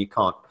interested in and you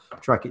can't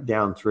track it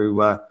down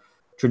through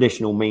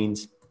traditional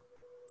means.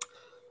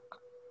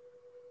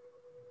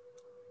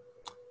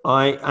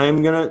 I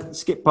am going to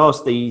skip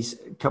past these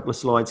couple of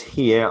slides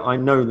here. I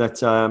know that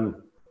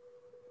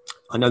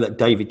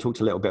David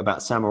talked a little bit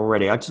about SAM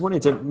already. I just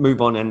wanted to move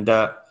on and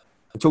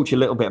talk to you a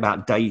little bit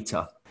about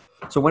data.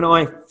 So when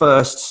I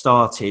first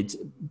started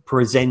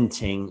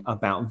presenting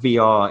about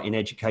VR in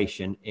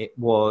education, it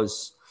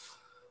was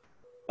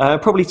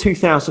probably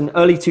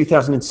early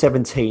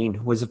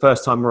 2017 was the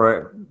first time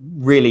where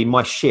really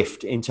my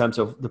shift in terms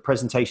of the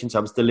presentations I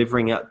was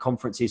delivering at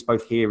conferences,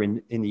 both here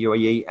in the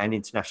UAE and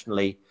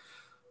internationally,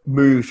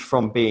 moved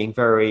from being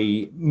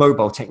very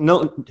mobile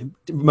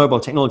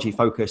technology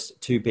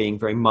focused to being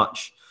very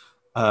much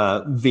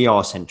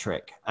VR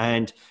centric.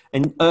 And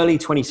in early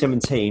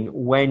 2017,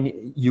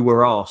 when you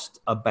were asked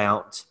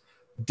about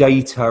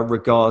data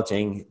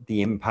regarding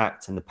the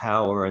impact and the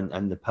power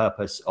and the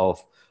purpose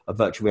of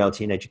virtual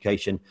reality in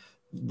education,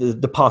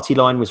 the party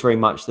line was very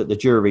much that the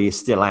jury is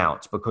still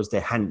out because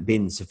there hadn't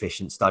been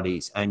sufficient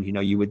studies. And, you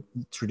know, you would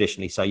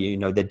traditionally say, you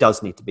know, there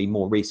does need to be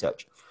more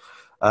research.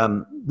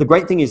 The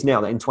great thing is now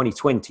that in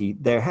 2020,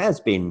 there has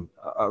been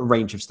a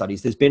range of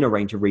studies. There's been a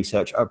range of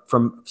research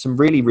from some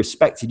really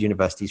respected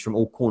universities from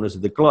all corners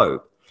of the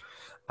globe.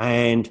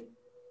 And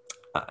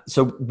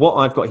so what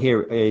I've got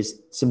here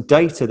is some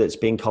data that's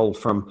being culled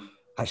from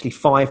actually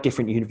 5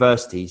 different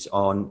universities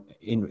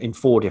in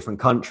 4 different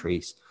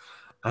countries.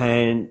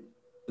 And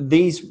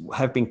these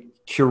have been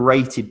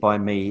curated by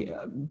me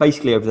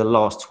basically over the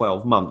last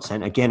 12 months.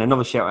 And again,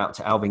 another shout out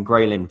to Alvin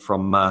Graylin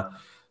from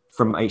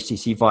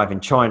HTC VIVE in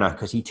China,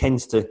 because he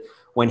tends to,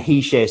 when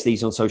he shares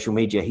these on social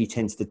media, he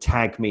tends to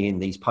tag me in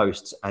these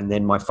posts, and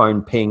then my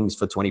phone pings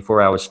for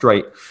 24 hours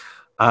straight.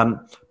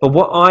 But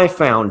what I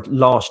found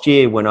last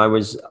year when I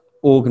was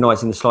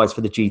organizing the slides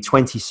for the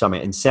G20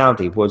 summit in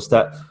Saudi was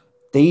that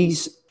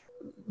these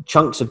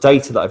chunks of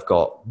data that I've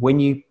got, when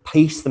you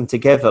piece them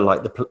together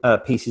like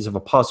the pieces of a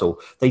puzzle,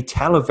 they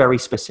tell a very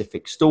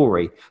specific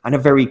story and a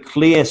very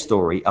clear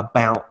story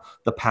about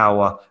the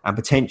power and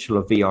potential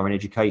of VR in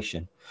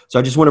education. So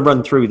I just want to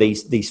run through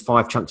these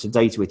 5 chunks of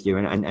data with you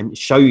and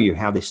show you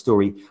how this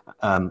story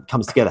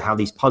comes together, how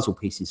these puzzle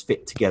pieces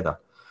fit together.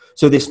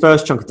 So this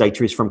first chunk of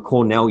data is from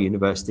Cornell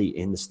University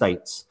in the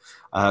States.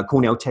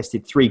 Cornell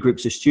tested 3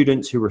 groups of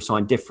students who were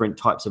assigned different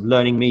types of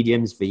learning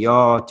mediums,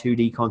 VR,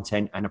 2D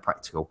content, and a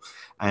practical.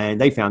 And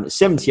they found that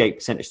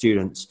 78% of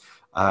students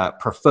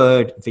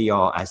preferred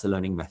VR as the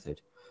learning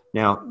method.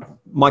 Now,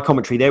 my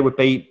commentary there would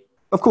be,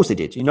 of course they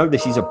did. You know,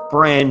 this is a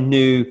brand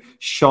new,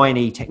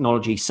 shiny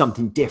technology,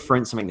 something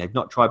different, something they've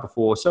not tried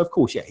before. So, of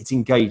course, yeah, it's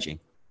engaging.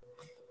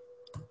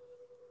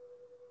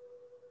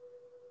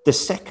 The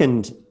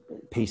second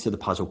piece of the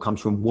puzzle comes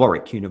from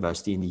Warwick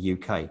University in the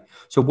UK.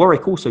 So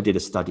Warwick also did a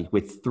study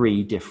with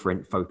 3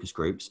 different focus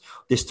groups,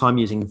 this time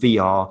using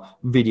VR,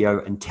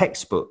 video, and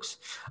textbooks.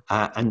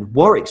 And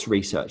Warwick's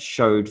research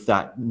showed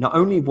that not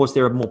only was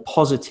there a more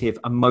positive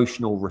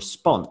emotional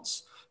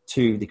response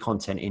to the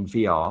content in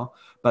VR,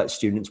 but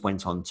students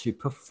went on to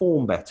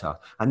perform better.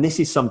 And this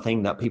is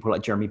something that people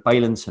like Jeremy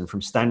Bailenson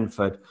from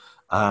Stanford,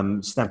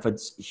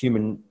 Stanford's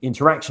Human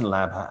Interaction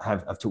Lab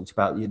have talked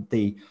about,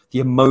 the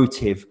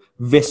emotive,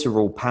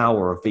 visceral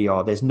power of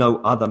VR. There's no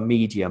other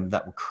medium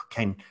that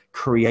can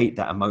create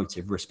that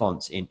emotive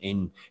response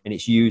in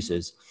its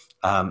users,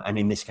 and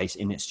in this case,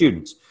 in its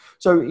students.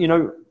 So, you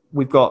know,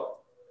 we've got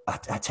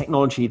a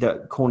technology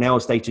that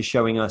Cornell's data is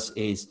showing us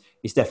is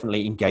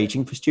definitely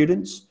engaging for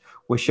students.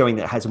 We're showing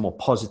that it has a more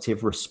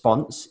positive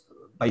response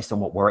based on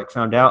what Warwick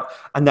found out,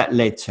 and that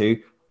led to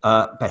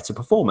better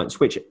performance,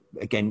 which,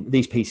 again,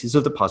 these pieces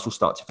of the puzzle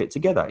start to fit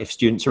together. If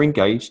students are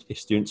engaged, if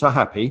students are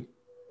happy,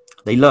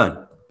 they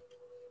learn.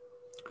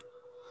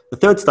 The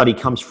third study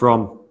comes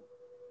from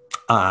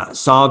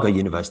Saga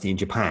University in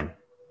Japan.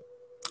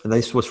 And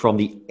this was from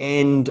the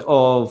end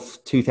of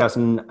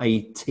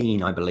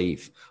 2018, I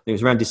believe. It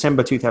was around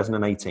December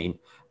 2018,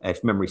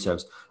 if memory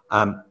serves.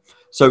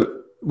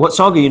 So what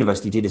Saga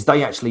University did is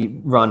they actually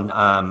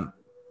run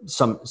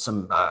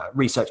some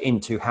research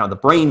into how the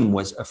brain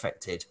was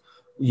affected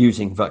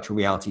using virtual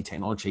reality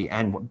technology.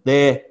 And what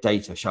their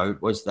data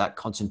showed was that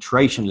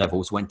concentration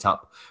levels went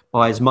up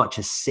by as much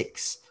as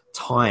 6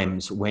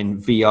 times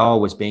when VR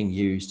was being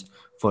used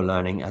for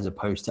learning as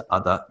opposed to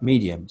other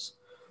mediums.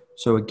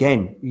 So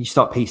again, you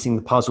start piecing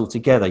the puzzle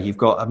together. You've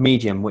got a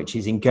medium which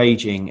is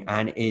engaging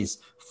and is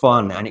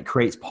fun, and it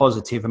creates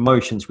positive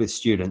emotions with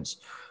students.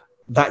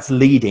 That's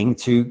leading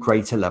to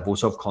greater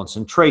levels of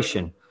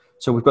concentration.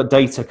 So we've got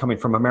data coming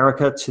from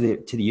America to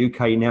the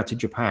UK, now to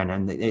Japan,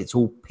 and it's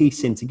all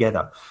piecing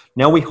together.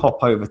 Now we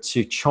hop over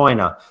to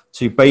China,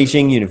 to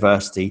Beijing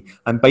University,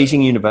 and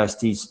Beijing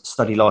University's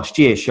study last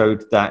year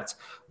showed that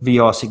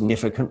VR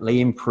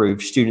significantly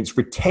improved students'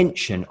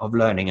 retention of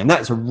learning, and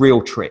that's a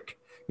real trick.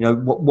 You know,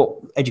 what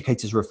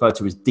educators refer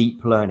to as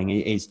deep learning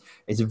is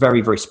a very,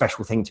 very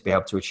special thing to be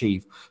able to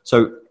achieve.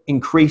 So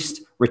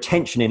increased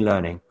retention in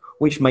learning,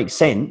 which makes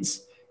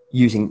sense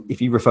using, if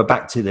you refer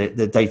back to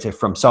the data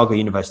from Saga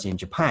University in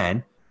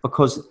Japan,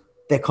 because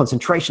their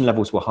concentration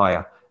levels were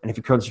higher. And if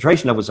your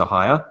concentration levels are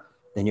higher,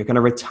 then you're going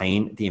to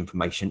retain the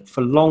information for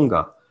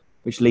longer,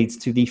 which leads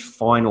to the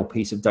final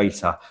piece of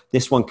data.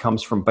 This one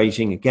comes from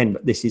Beijing again,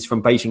 but this is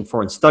from Beijing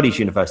Foreign Studies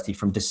University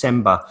from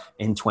December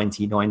in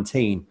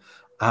 2019.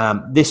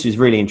 This was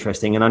really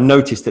interesting, and I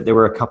noticed that there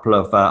were a couple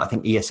of, I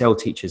think, ESL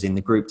teachers in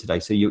the group today,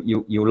 so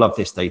you'll love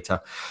this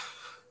data.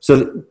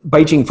 So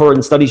Beijing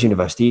Foreign Studies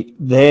University,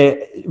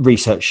 their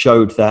research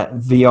showed that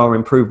VR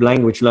improved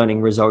language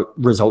learning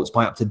results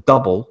by up to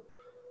double,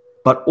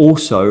 but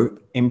also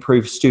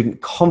improved student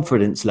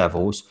confidence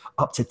levels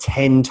up to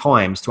 10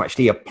 times to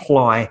actually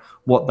apply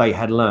what they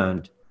had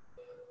learned.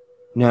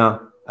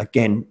 Now,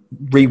 again,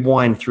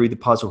 rewind through the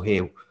puzzle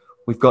here.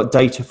 We've got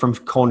data from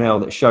Cornell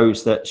that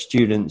shows that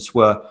students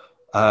were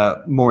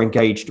more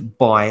engaged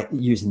by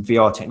using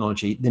VR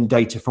technology than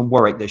data from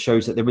Warwick that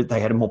shows that they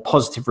had a more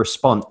positive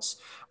response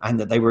and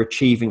that they were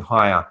achieving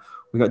higher.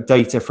 We've got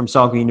data from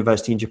Saga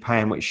University in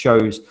Japan, which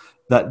shows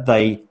that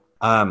their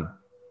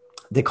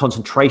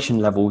concentration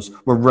levels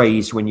were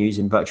raised when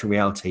using virtual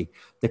reality.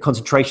 The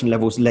concentration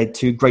levels led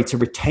to greater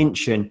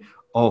retention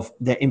of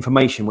their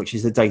information, which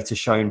is the data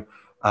shown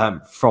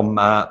from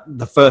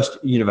the first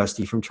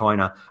university from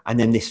China. And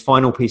then this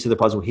final piece of the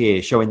puzzle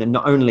here showing that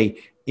not only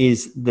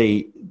is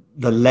the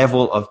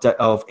level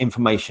of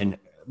information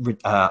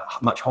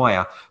much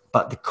higher,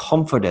 but the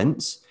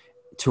confidence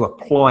to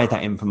apply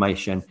that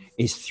information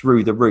is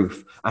through the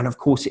roof. And of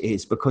course it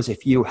is, because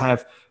if you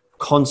have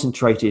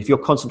concentrated, if your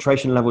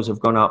concentration levels have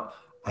gone up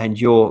and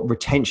your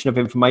retention of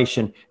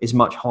information is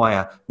much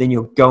higher, then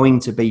you're going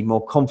to be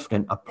more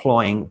confident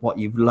applying what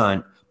you've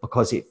learned,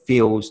 because it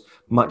feels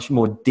much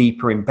more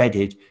deeper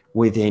embedded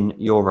within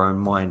your own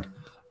mind.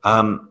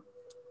 I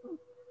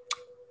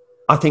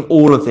think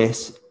all of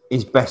this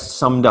is best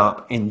summed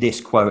up in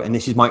this quote, and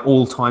this is my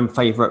all-time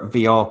favorite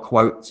VR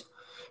quote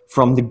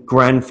from the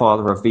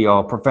grandfather of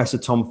VR, Professor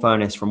Tom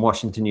Furness from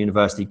Washington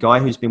University, guy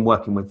who's been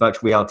working with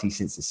virtual reality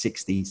since the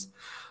 60s.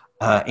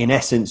 In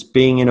essence,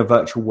 being in a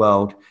virtual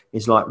world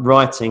is like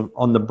writing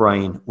on the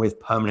brain with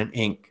permanent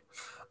ink.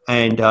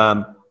 And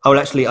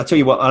I'll tell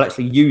you what, I'll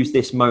actually use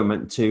this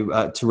moment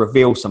to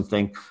reveal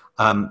something.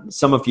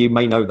 Some of you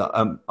may know that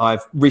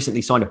I've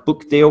recently signed a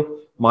book deal.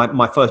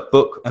 My first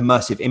book,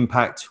 Immersive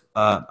Impact,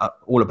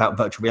 all about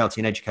virtual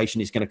reality and education,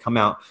 is going to come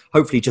out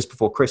hopefully just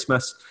before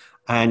Christmas.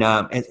 And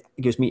it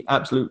gives me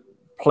absolute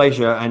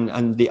pleasure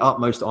and the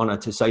utmost honor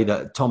to say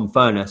that Tom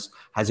Furness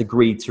has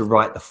agreed to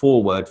write the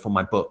foreword for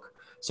my book.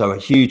 So a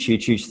huge,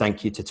 huge, huge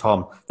thank you to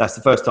Tom. That's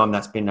the first time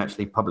that's been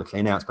actually publicly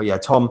announced. But yeah,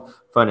 Tom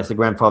Furness, the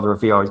grandfather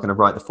of VR, is going to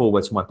write the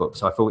foreword to my book.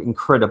 So I feel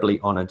incredibly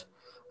honored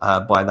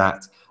by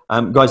that.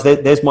 Guys,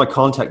 there's my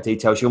contact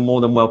details. You're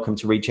more than welcome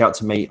to reach out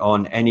to me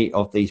on any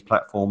of these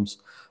platforms.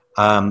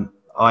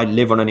 I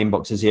live on an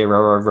inbox of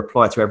zero. I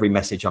reply to every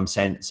message I'm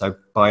sent. So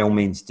by all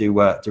means, do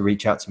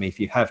reach out to me if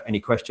you have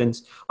any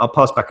questions. I'll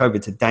pass back over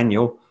to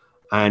Daniel.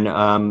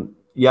 And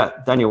yeah,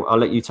 Daniel, I'll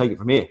let you take it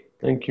from here.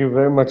 Thank you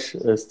very much,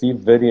 Steve.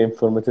 Very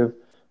informative.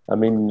 I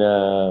mean,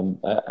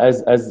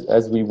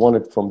 as we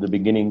wanted from the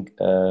beginning,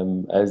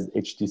 as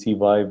HTC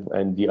VIVE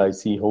and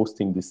DIC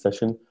hosting this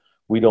session,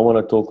 we don't want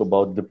to talk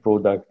about the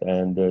product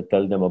and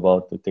tell them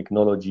about the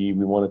technology.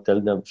 We want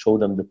to show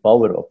them the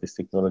power of this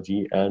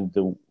technology. And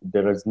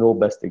there is no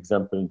best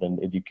example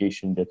than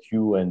education that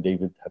you and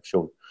David have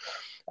shown.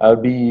 I'll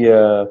be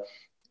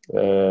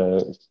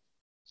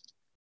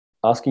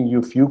asking you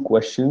a few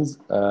questions.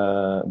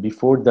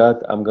 Before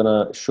that, I'm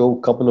gonna show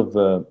a couple of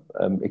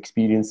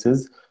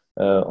experiences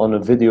on a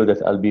video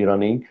that I'll be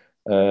running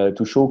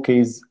to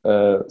showcase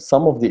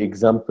some of the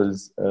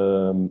examples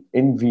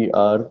in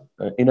VR,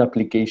 in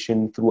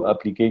application, through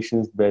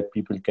applications that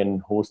people can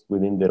host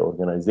within their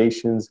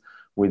organizations,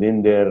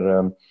 within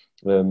their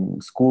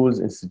schools,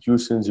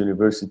 institutions,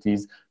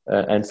 universities,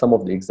 and some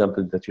of the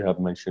examples that you have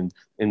mentioned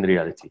in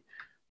reality.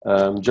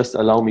 Just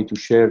allow me to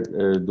share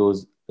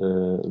those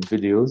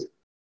videos.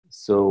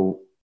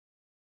 So,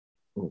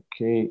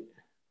 okay.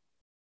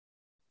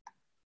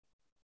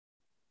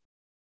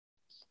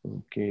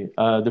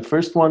 The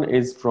first one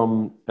is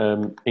from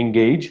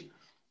Engage,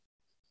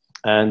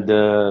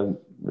 and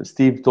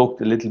Steve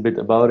talked a little bit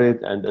about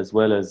it, and as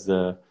well as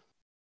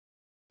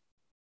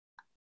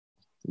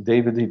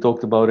David, he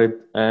talked about it.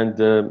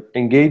 And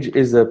Engage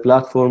is a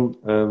platform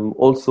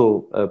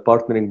also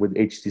partnering with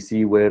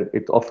HTC, where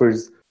it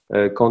offers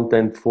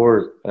content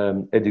for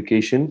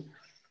education.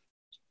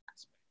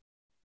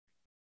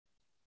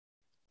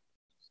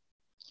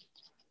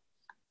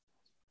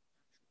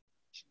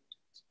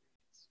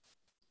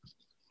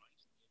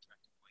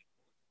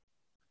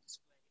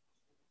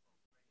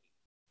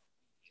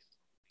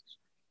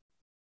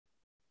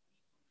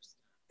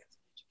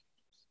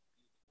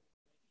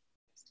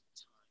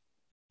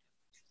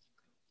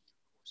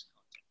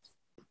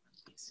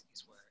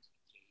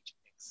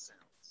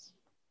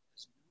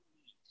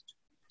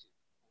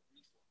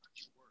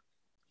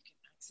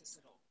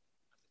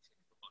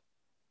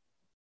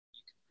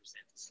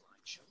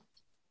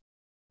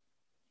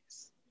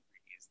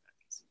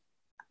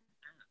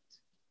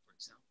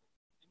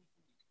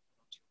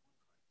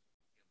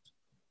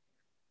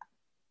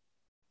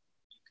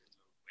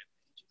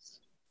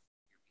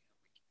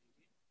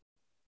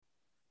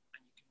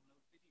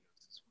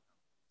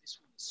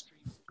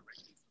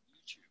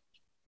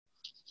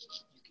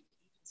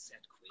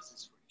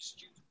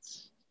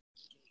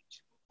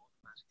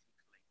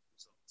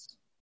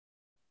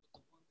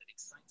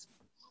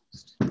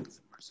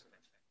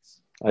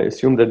 I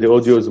assume that the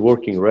audio is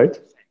working, right?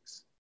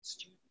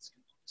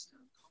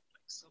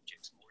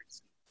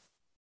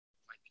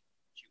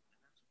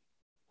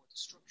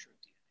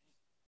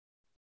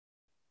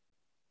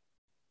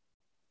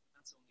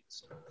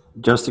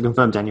 Just to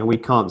confirm, Daniel, we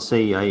can't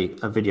see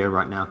a video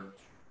right now.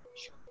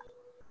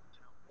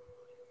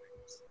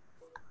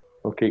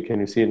 Okay,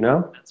 can you see it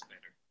now?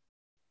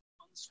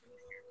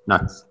 No.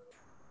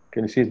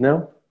 Can you see it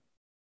now?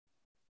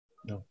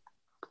 No.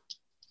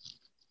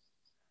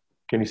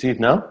 Can you see it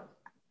now?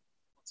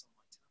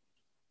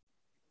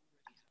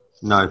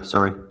 No,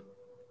 sorry.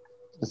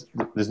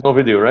 There's no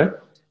video, right?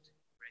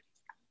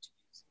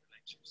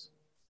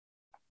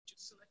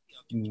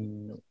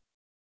 No.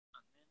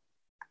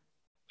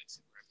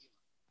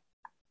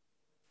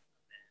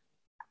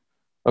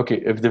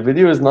 Okay, if the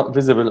video is not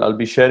visible, I'll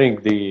be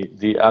sharing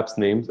the app's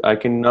names. I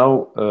can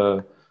now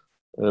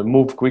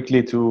move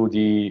quickly to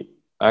the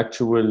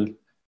actual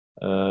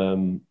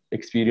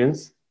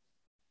experience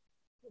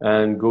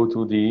and go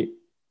to the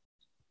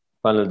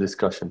panel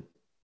discussion.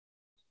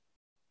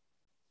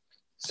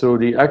 So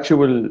the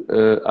actual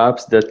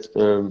apps that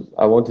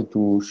I wanted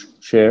to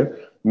share,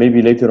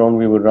 maybe later on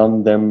we will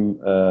run them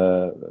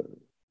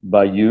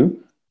by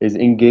you, is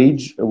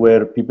Engage,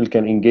 where people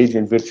can engage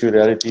in virtual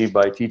reality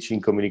by teaching,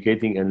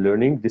 communicating, and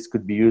learning. This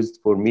could be used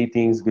for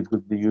meetings, it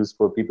could be used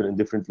for people in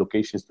different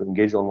locations to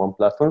engage on one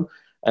platform.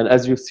 And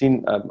as you've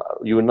seen,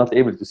 you were not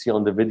able to see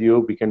on the video,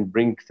 we can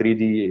bring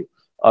 3D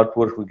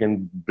artwork, we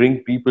can bring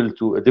people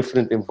to a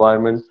different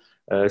environment,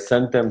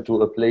 send them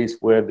to a place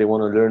where they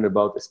want to learn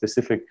about a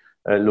specific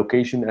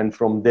location, and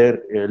from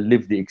there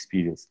live the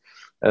experience.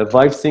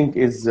 VIVE Sync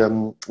is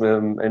an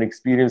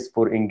experience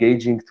for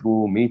engaging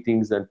through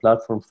meetings and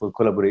platforms for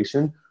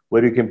collaboration,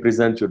 where you can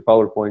present your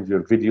PowerPoint,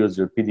 your videos,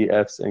 your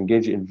PDFs,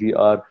 engage in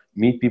VR,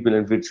 meet people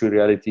in virtual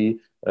reality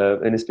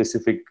in a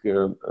specific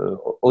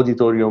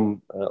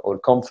auditorium or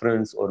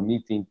conference or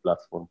meeting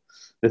platform.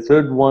 The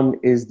third one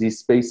is the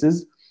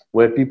Spaces,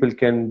 where people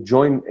can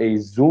join a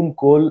Zoom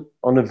call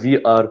on a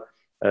VR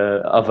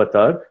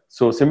avatar.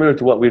 So similar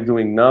to what we're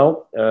doing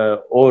now,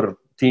 or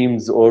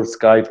Teams or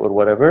Skype or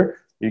whatever,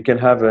 you can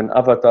have an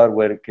avatar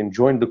where it can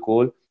join the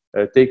call,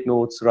 take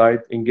notes,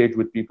 write, engage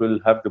with people,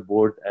 have the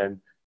board, and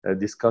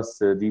discuss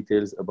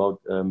details about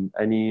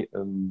any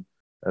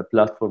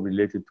platform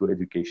related to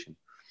education.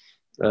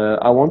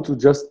 I want to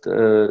just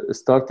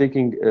start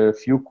taking a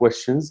few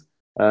questions.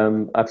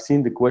 I've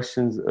seen the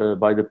questions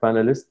by the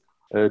panelists,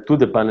 to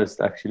the panelists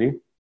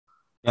actually.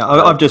 Yeah,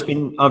 I've just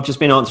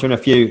been answering a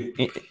few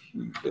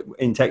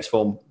in text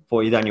form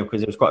for you, Daniel,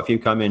 because there was quite a few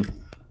come in.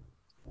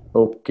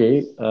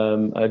 Okay,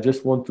 I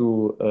just want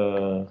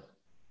to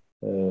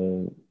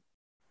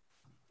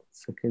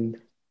second.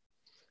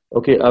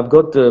 Okay, I've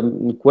got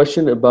a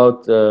question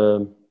about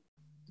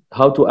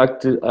how to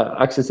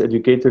access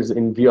educators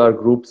in VR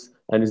groups,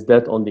 and is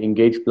that on the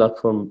Engage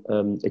platform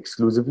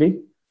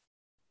exclusively?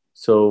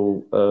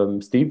 So,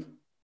 Steve?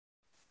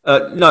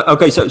 No,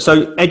 okay,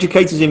 so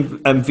Educators in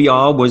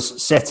VR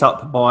was set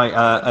up by,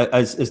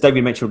 as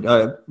David mentioned,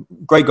 a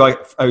great guy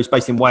who's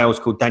based in Wales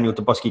called Daniel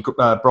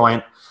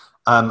Bryant,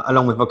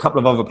 along with a couple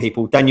of other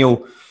people.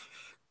 Daniel,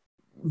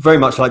 very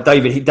much like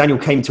David, Daniel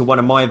came to one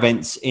of my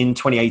events in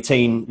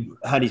 2018,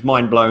 had his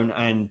mind blown,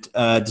 and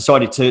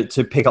decided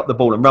to pick up the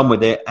ball and run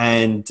with it,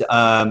 and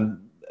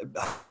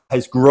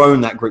has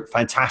grown that group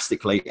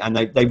fantastically. And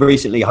they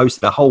recently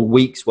hosted a whole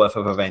week's worth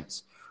of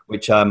events,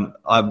 which I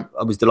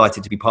was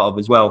delighted to be part of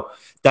as well.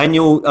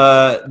 Daniel,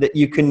 that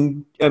you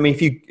can, I mean,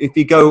 if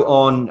you go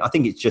on, I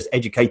think it's just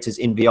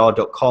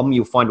educatorsinvr.com,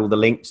 you'll find all the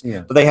links.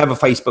 Yeah. But they have a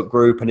Facebook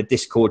group and a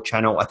Discord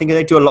channel. I think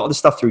they do a lot of the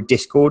stuff through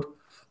Discord.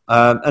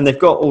 And they've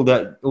got all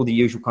the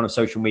usual kind of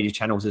social media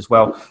channels as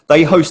well.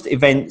 They host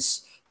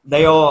events.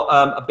 They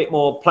are a bit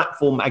more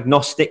platform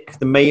agnostic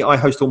than me. I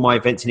host all my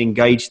events in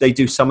Engage. They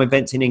do some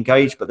events in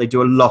Engage, but they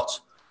do a lot.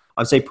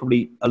 I'd say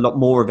probably a lot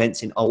more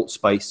events in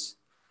Altspace.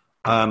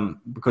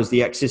 Because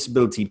the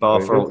accessibility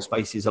bar for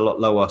Altspace is a lot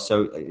lower,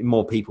 so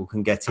more people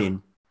can get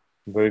in.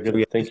 Very good. So,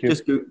 yeah, Thank you.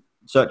 just go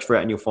search for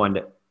it and you'll find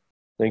it.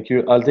 Thank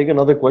you. I'll take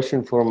another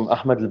question from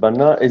Ahmed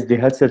Al-Banna. Is the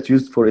headset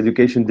used for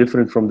education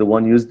different from the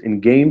one used in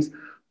games,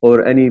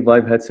 or any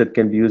Vive headset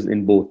can be used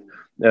in both?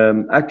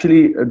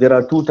 Actually, there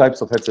are two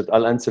types of headset.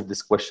 I'll answer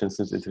this question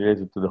since it's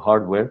related to the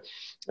hardware.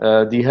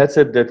 The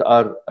headset that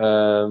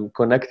are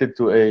connected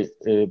to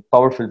a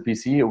powerful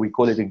PC, we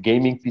call it a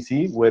gaming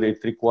PC, where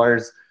it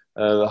requires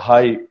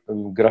high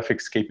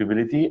graphics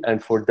capability,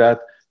 and for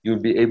that you'll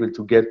be able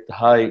to get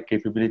high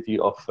capability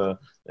of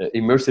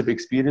immersive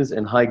experience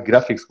and high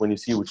graphics when you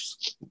see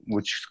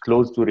which is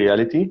close to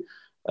reality.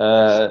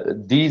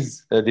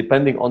 These,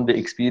 depending on the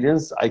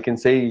experience, I can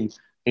say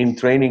in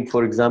training,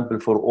 for example,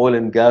 for oil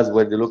and gas,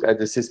 where they look at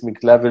the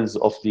seismic levels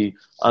of the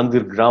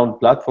underground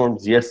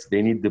platforms, yes,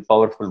 they need the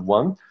powerful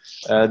one.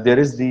 There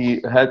is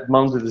the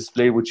head-mounted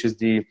display, which is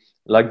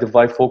like the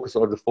Vive Focus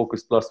or the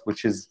Focus Plus,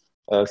 which is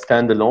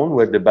standalone,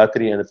 where the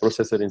battery and the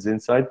processor is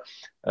inside.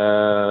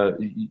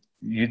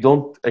 You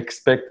don't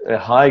expect a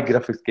high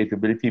graphics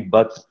capability,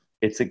 but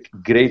it's a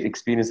great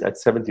experience at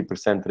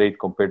 70% rate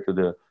compared to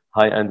the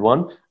high-end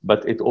one,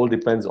 but it all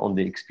depends on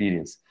the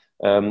experience.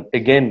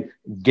 Again,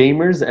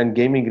 gamers and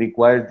gaming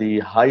require the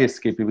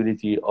highest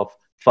capability of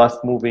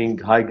fast-moving,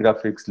 high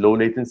graphics, low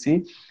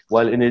latency,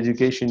 while in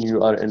education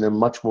you are in a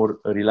much more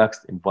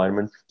relaxed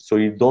environment, so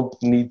you don't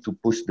need to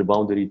push the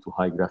boundary to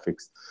high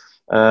graphics.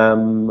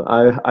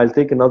 I'll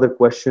take another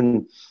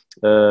question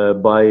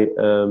by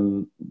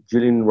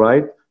Gillian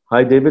Wright.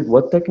 Hi, David.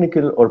 What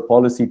technical or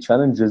policy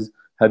challenges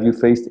have you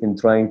faced in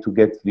trying to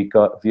get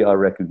VR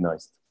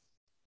recognized?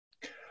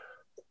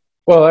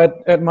 Well,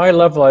 at my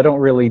level, I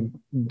don't really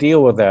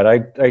deal with that.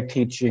 I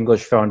teach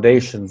English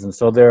foundations, and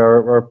so there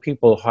are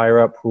people higher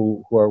up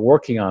who are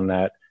working on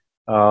that.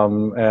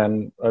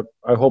 And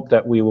I hope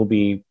that we will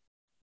be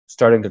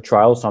starting to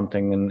trial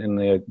something in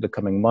the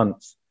coming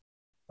months.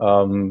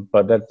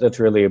 But that's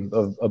really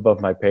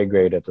above my pay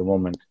grade at the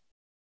moment.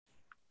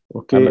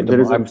 Okay,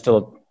 I'm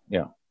still,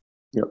 yeah.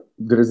 Yeah,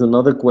 there is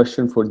another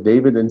question for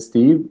David and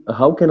Steve.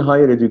 How can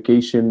higher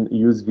education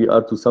use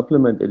VR to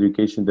supplement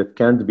education that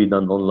can't be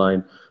done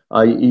online,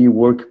 i.e.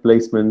 work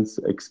placements,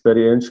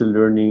 experiential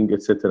learning,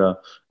 etc.?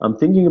 I'm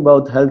thinking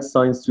about health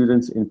science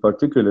students in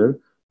particular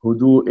who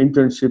do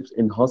internships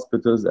in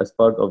hospitals as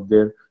part of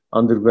their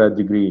undergrad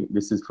degree.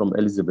 This is from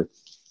Elizabeth.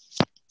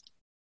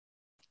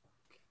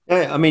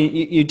 Yeah, I mean,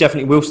 you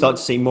definitely will start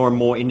to see more and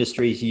more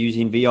industries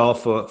using VR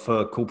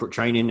for corporate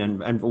training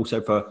and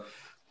also for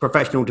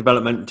professional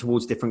development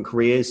towards different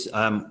careers.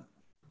 You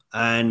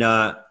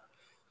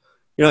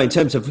know, in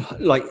terms of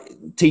like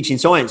teaching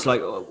science,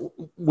 like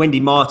Wendy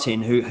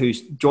Martin,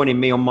 who's joining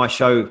me on my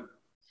show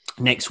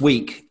next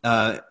week,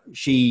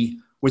 she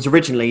was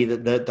originally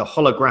the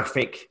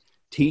holographic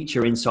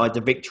teacher inside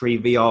the Victory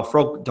VR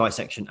frog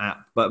dissection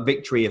app, but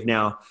Victory have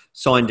now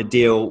signed a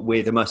deal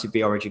with Immersive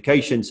VR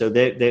Education, so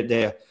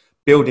they're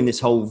building this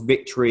whole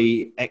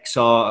Victory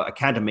XR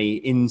Academy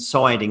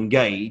inside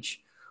Engage,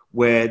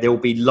 where there will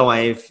be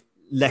live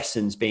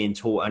lessons being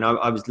taught. And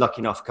I was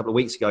lucky enough a couple of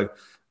weeks ago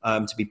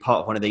to be part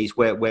of one of these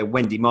where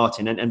Wendy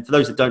Martin, and for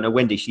those that don't know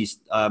Wendy, she's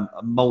a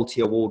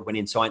multi-award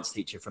winning science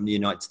teacher from the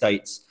United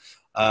States,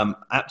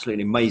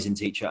 absolutely amazing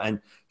teacher. And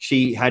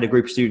she had a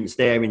group of students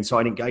there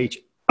inside Engage,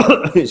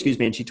 excuse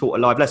me, and she taught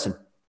a live lesson.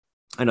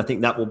 And I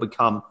think that will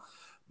become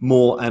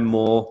more and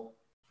more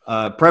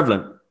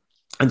prevalent.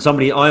 And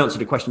I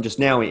answered a question just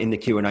now in the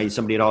Q&A.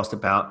 Somebody had asked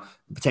about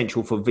the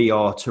potential for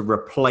VR to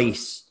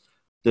replace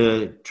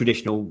the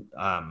traditional,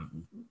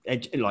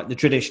 like the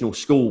traditional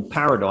school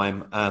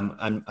paradigm.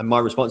 And my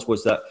response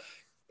was that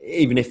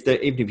even if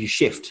you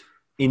shift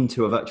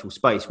into a virtual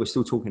space, we're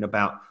still talking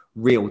about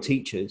real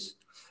teachers.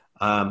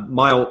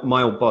 My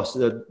old boss,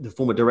 the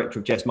former director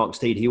of Jess, Mark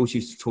Steed, he always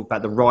used to talk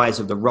about the rise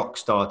of the rock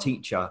star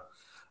teacher,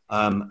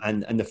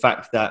 and the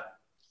fact that,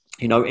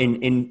 you know,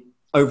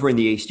 over in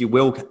the East, you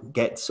will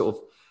get sort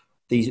of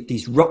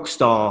these rock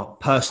star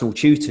personal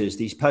tutors,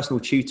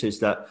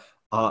 that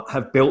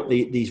have built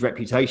these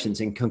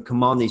reputations and can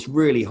command these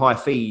really high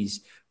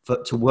fees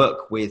to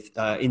work with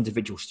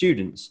individual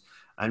students.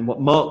 And what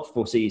Mark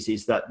foresees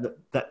is that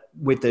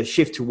with the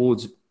shift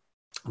towards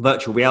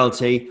virtual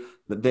reality,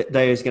 that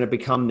there is going to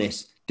become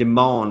this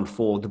demand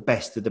for the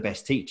best of the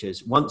best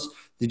teachers. Once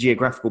the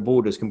geographical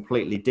borders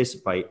completely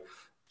dissipate,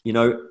 you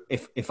know,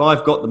 if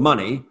I've got the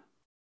money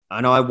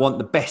and I want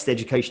the best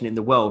education in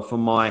the world for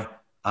my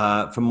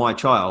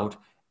child,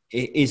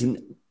 it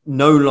isn't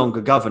no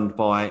longer governed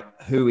by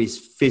who is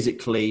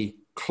physically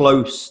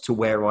close to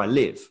where I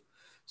live.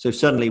 So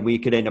suddenly we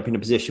could end up in a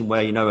position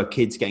where, you know, a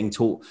kid's getting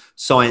taught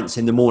science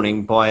in the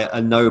morning by a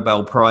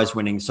Nobel Prize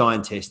winning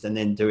scientist, and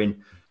then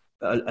doing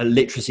a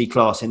literacy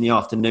class in the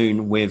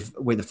afternoon with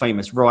a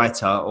famous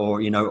writer,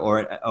 or, you know, or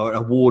an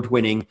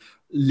award-winning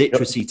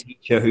literacy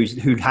teacher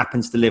who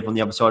happens to live on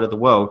the other side of the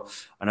world.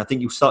 And I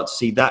think you'll start to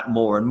see that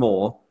more and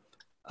more,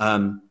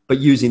 but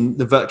using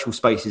the virtual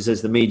spaces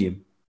as the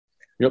medium.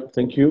 Yep,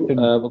 thank you.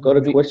 I've got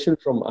a question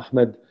from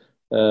Ahmed.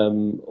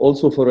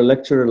 Also, for a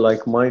lecturer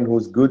like mine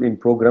who's good in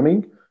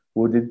programming,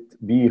 would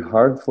it be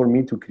hard for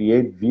me to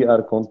create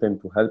VR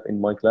content to help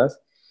in my class?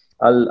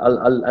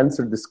 I'll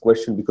answer this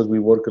question because we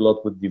work a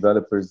lot with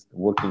developers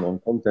working on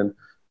content.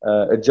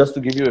 Just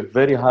to give you a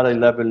very high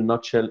level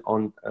nutshell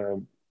on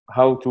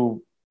how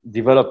to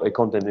develop a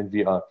content in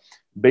VR.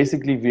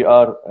 Basically,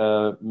 VR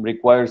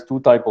requires two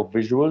types of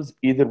visuals,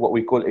 either what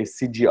we call a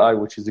CGI,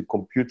 which is a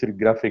computer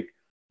graphic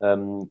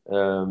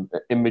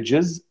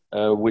images,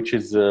 which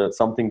is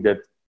something that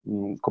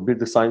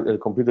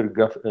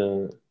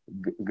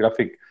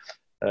graphic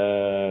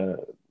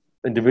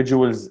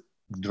individuals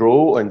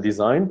draw and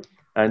design,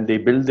 and they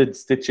build it,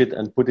 stitch it,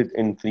 and put it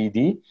in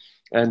 3D.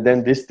 And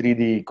then this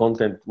 3D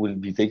content will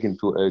be taken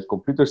to a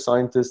computer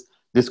scientist.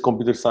 This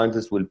computer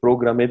scientist will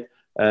program it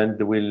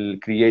and will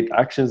create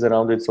actions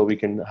around it so we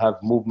can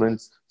have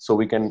movements, so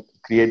we can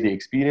create the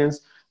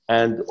experience.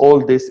 And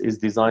all this is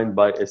designed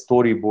by a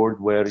storyboard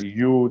where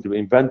you, the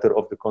inventor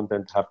of the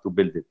content, have to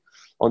build it.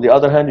 On the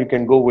other hand, you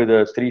can go with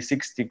a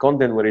 360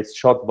 content where it's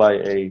shot by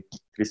a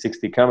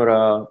 360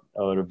 camera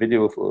or a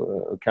video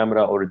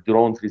camera or a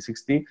drone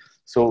 360,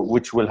 so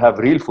which will have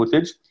real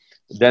footage.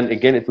 Then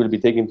again, it will be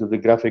taken to the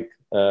graphic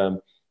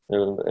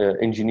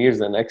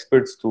engineers and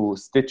experts to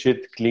stitch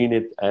it, clean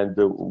it, and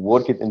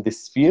work it in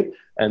this sphere.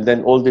 And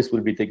then all this will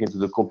be taken to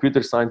the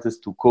computer scientists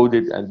to code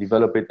it and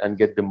develop it and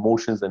get the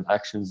motions and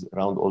actions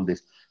around all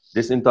this.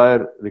 This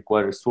entire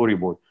requires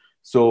storyboard.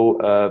 So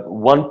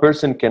one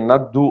person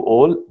cannot do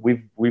all.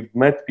 We've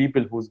met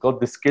people who's got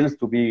the skills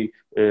to be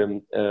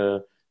an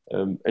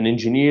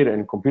engineer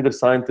and computer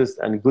scientist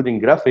and good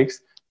in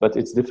graphics, but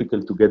it's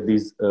difficult to get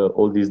these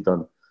all these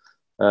done.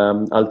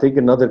 I'll take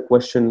another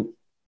question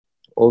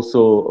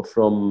also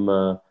from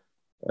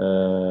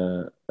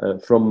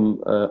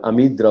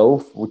Amit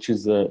Rauf, which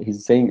is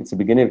he's saying it's a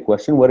beginner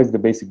question. What is the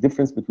basic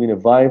difference between a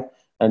Vive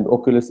and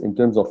Oculus in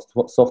terms of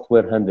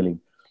software handling?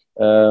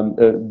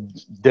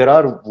 There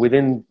are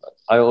within,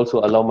 I also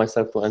allow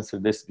myself to answer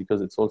this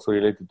because it's also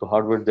related to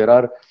hardware. There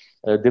are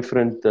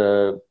different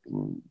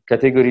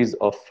categories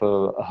of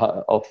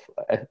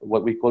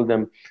what we call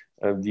them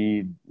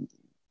the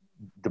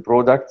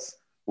products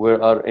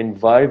where are in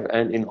Vive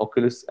and in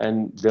Oculus,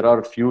 and there are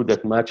a few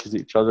that matches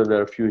each other. There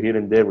are a few here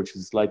and there, which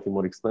is slightly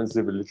more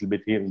expensive, a little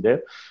bit here and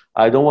there.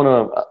 I don't want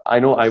to, I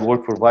know I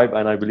work for Vive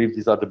and I believe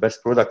these are the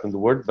best product in the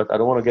world, but I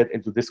don't want to get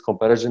into this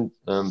comparison.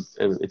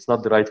 It's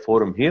not the right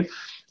forum here,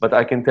 but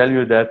I can tell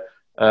you that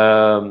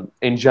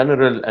in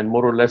general and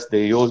more or less,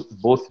 they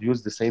both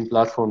use the same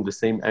platform, the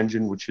same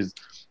engine, which is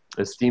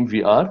Steam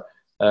VR.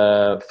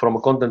 From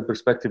a content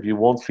perspective, you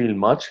won't feel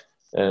much.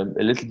 A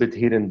little bit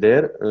here and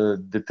there.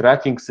 The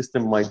tracking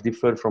system might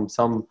differ from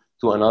some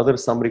to another.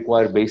 Some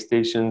require base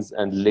stations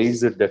and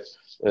laser that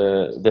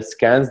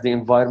scans the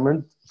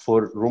environment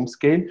for room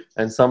scale,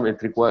 and some it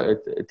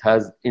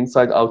has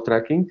inside-out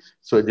tracking.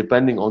 So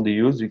depending on the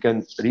use, you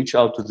can reach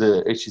out to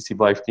the HTC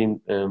VIVE team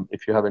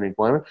if you have any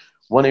requirement.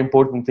 One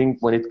important thing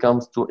when it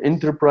comes to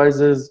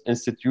enterprises,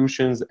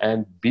 institutions,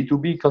 and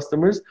B2B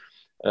customers,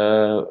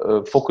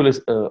 Oculus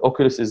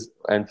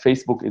and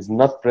Facebook is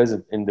not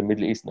present in the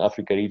Middle East and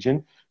Africa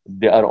region.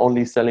 They are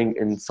only selling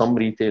in some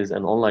retails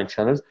and online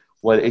channels,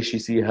 while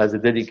HTC has a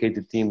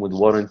dedicated team with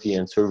warranty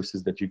and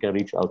services that you can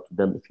reach out to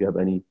them if you have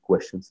any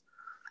questions.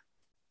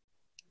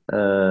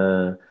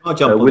 I'll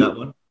jump on that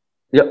one.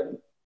 Yeah,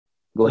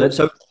 go ahead.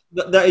 So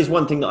that is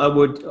one thing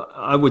that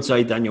I would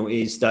say, Daniel,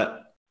 is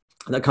that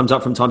comes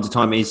up from time to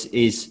time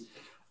is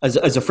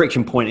as a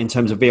friction point in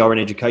terms of VR and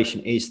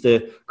education is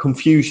the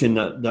confusion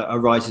that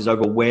arises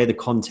over where the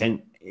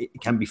content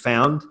can be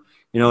found.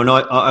 You know, and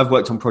I've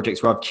worked on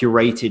projects where I've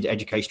curated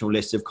educational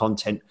lists of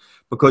content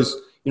because,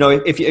 you know,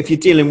 if you're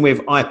dealing with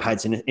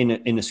iPads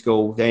in a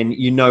school, then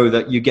you know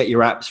that you get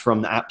your apps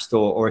from the App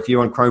Store, or if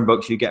you're on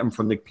Chromebooks, you get them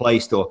from the Play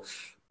Store.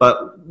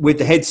 But with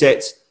the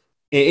headsets,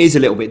 it is a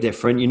little bit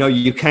different. You know,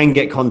 you can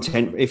get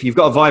content. If you've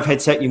got a Vive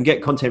headset, you can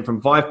get content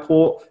from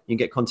Viveport. You can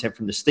get content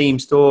from the Steam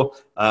store.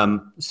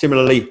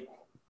 Similarly,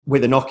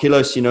 with an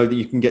Oculus, you know, that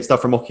you can get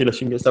stuff from Oculus,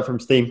 you can get stuff from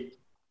Steam.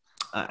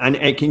 And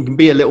it can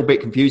be a little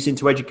bit confusing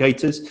to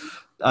educators.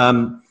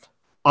 I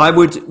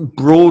would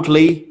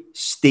broadly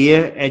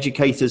steer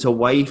educators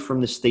away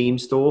from the Steam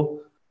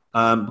store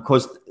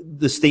because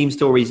the Steam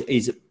store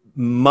is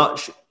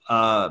much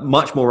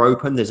more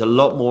open. There's a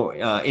lot more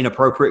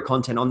inappropriate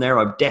content on there.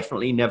 I've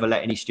definitely never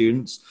let any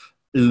students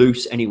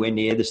loose anywhere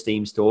near the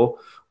Steam store.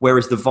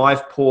 Whereas the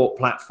Viveport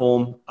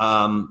platform,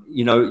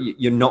 you know,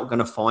 you're not going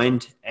to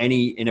find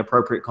any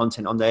inappropriate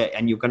content on there,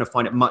 and you're going to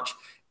find it much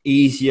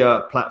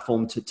easier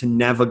platform to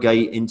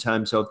navigate in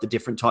terms of the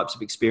different types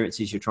of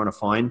experiences you're trying to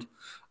find.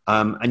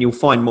 And you'll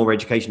find more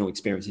educational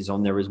experiences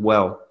on there as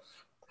well.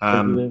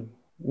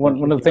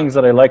 One of the things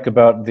that I like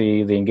about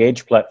the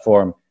Engage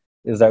platform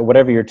is that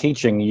whatever you're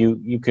teaching,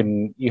 you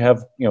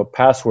have, you know,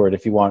 password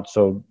if you want,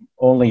 so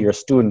only your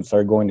students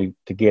are going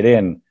to get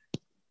in.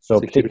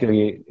 So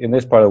particularly in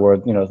this part of the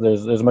world, you know,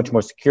 there's much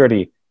more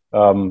security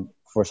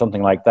for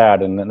something like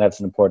that, and that's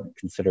an important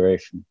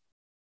consideration.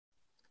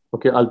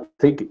 Okay, I'll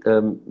take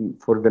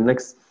for the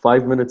next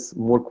 5 minutes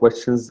more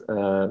questions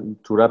to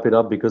wrap it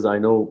up, because I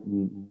know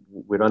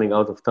we're running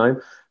out of time.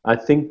 I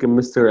think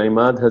Mr.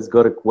 Imad has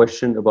got a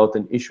question about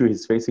an issue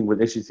he's facing with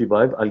HTC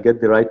VIVE. I'll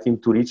get the right team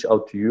to reach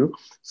out to you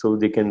so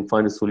they can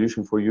find a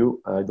solution for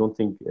you. I don't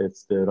think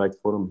it's the right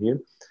forum here.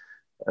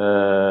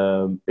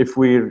 If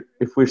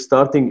we're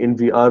starting in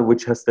VR,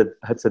 which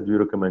headset do you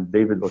recommend,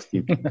 David or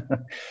Steve?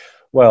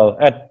 Well,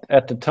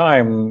 at the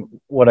time,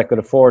 what I could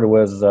afford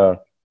was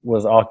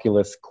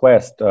Oculus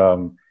Quest.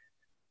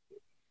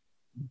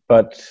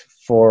 But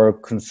for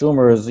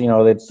consumers, you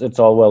know, it's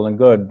all well and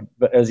good.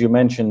 But as you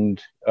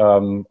mentioned,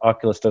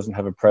 Oculus doesn't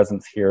have a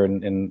presence here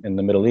in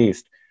the Middle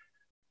East.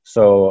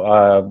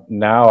 So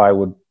now I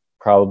would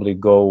probably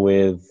go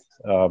with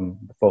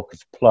the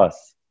Focus Plus,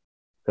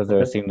 because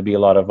there seem to be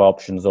a lot of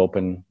options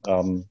open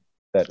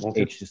that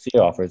HTC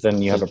offers,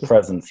 and you have a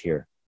presence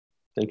here.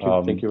 Thank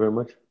you. Thank you very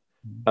much.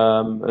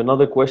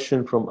 Another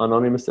question from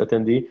anonymous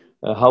attendee: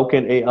 how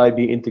can AI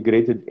be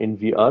integrated in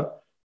VR?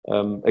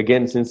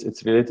 Again, since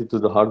it's related to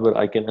the hardware,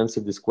 I can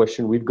answer this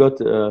question. We've got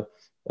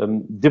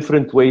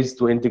different ways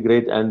to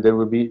integrate, and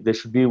there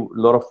should be a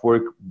lot of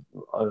work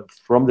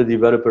from the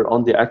developer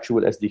on the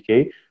actual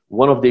SDK.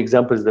 One of the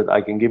examples that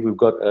I can give,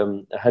 we've got a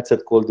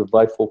headset called the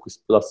Vive Focus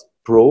Plus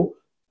Pro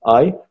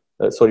I.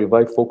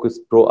 Vive Focus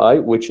Pro I,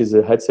 which is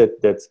a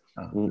headset that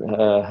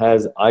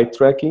has eye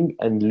tracking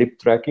and lip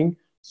tracking.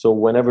 So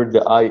whenever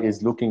the eye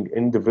is looking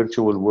in the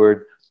virtual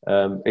world,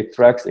 it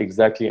tracks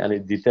exactly, and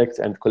it detects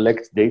and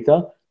collects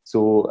data.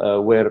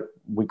 So where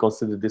we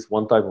consider this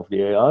one type of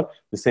the AR,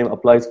 the same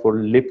applies for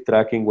lip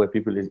tracking, where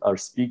people are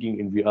speaking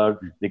in VR.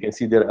 They can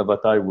see their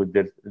avatar with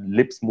their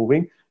lips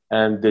moving,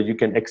 and you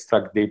can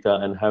extract data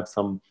and have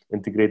some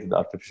integrated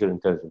artificial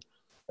intelligence.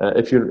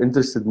 If you're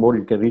interested more,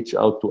 you can reach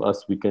out to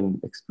us. We can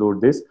explore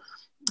this.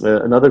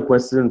 Another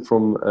question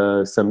from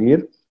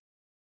Samir.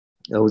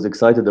 I was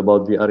excited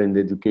about VR in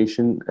the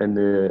education, and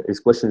his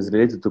question is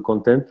related to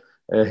content.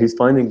 He's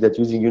finding that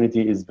using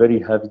Unity is very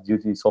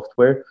heavy-duty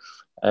software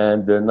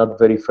and not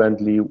very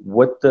friendly.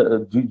 What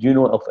do you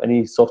know of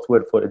any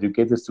software for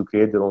educators to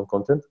create their own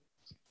content,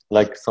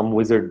 like some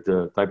wizard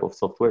type of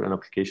software and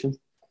applications?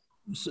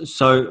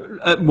 So,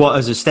 what,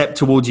 as a step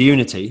towards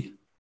Unity?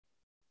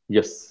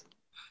 Yes.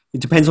 It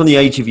depends on the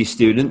age of your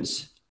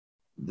students.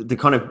 The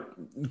kind of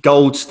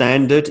gold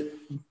standard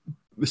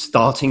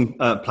starting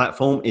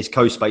platform is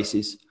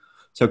CoSpaces.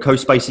 So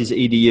CoSpaces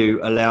EDU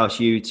allows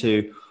you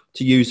to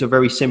use a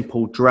very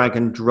simple drag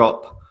and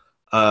drop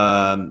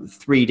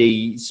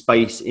 3D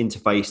space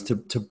interface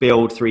to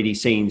build 3D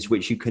scenes,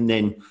 which you can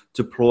then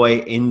deploy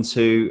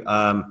into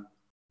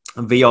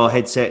VR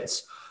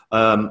headsets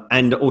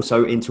and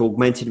also into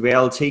augmented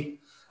reality.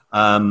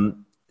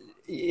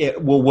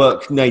 It will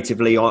work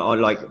natively on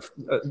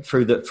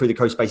through the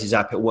CoSpaces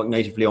app. It will work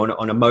natively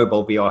on a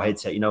mobile VR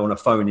headset, you know, on a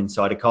phone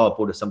inside a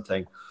cardboard or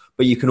something.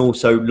 But you can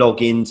also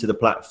log into the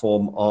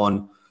platform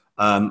on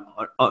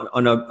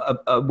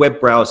a web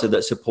browser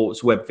that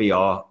supports web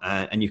VR,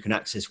 and you can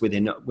access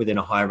within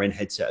a higher end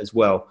headset as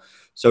well.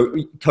 So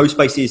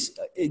CoSpaces,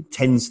 it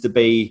tends to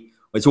be,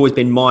 it's always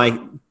been my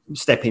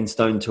stepping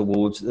stone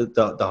towards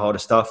the harder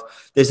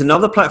stuff. There's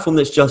another platform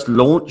that's just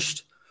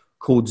launched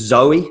called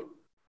Zoe,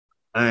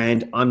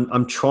 and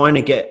I'm trying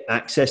to get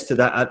access to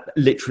that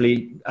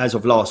literally as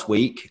of last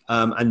week,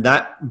 and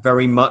that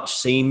very much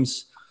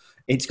seems.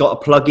 It's got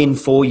a plugin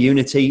for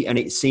Unity, and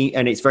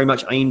it's very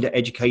much aimed at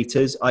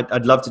educators.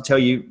 I'd love to tell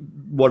you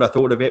what I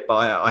thought of it, but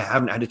I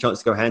haven't had a chance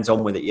to go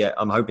hands-on with it yet.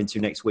 I'm hoping to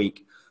next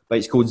week. But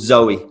it's called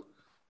Zoe.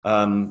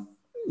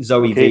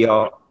 Zoe okay.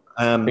 VR.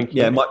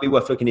 Yeah, it might be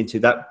worth looking into.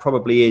 That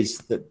probably is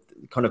the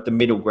kind of the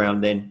middle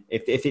ground then.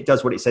 If it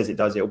does what it says it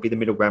does, it'll be the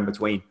middle ground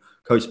between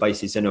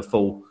CoSpaces and a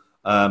full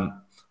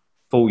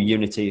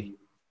Unity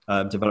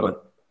development.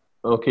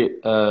 Okay.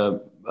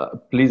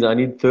 Please, I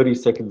need 30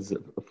 seconds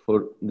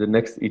for the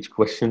next each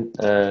question.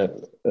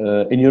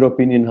 In your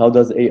opinion, how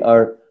does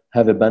AR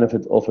have a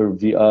benefit over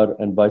VR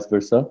and vice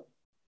versa?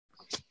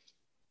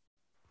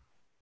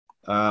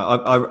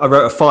 I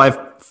wrote a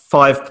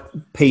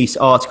five-piece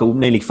article,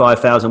 nearly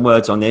 5,000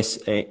 words on this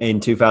in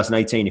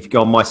 2018. If you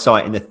go on my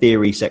site in the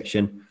theory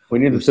section, we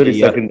need a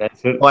 30-second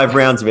answer. 5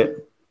 rounds of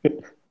it.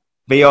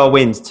 VR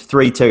wins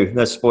 3-2.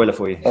 That's a spoiler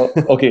for you.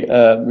 Okay.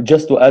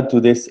 Just to add to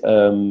this,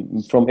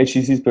 from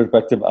HTC's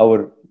perspective,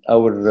 our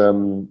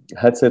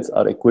headsets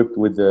are equipped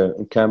with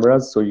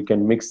cameras, so you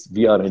can mix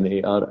VR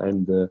and AR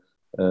and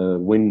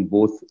win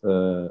both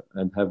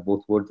and have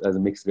both worlds as a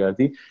mixed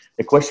reality.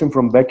 A question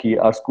from Becky: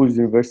 are schools,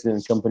 universities,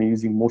 and companies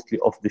using mostly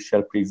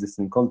off-the-shelf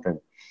pre-existing content,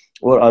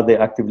 or are they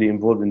actively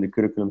involved in the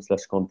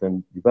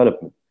curriculum/content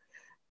development?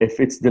 If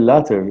it's the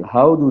latter,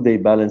 how do they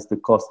balance the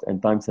cost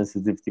and time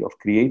sensitivity of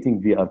creating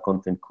VR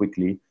content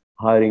quickly,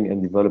 hiring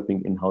and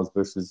developing in-house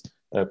versus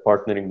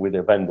partnering with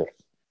a vendor?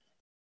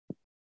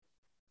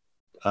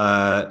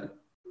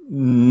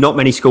 Not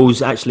many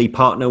schools actually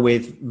partner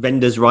with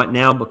vendors right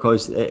now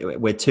because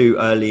we're too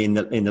early in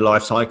the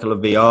life cycle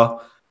of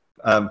VR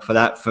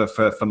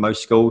for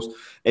most schools.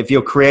 If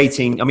you're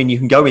creating, I mean, you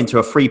can go into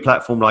a free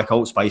platform like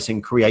AltSpace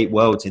and create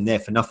worlds in there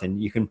for nothing.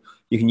 You can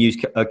use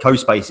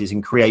CoSpaces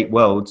and create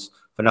worlds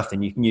for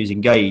nothing. You can use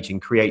Engage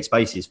and create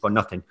spaces for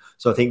nothing.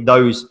 So I think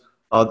those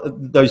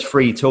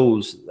free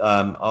tools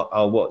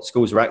are what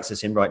schools are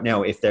accessing right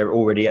now. If they're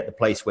already at the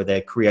place where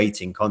they're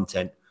creating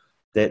content,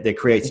 they're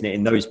creating it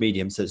in those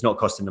mediums, so it's not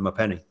costing them a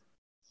penny.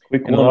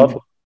 Quick And one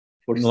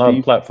for a lot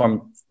of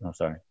platforms. Oh,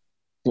 sorry.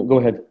 Go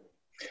ahead.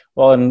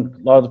 Well, in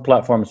a lot of the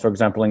platforms, for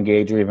example,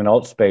 Engage or even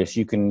Altspace,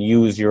 you can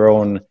use your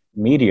own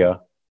media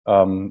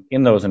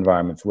in those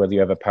environments, whether you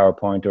have a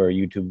PowerPoint or a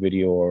YouTube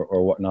video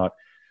or whatnot.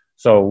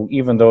 So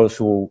even those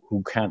who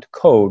can't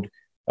code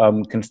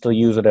can still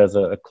use it as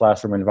a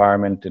classroom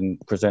environment and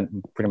present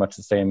pretty much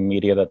the same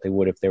media that they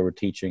would if they were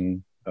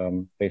teaching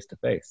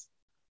face-to-face.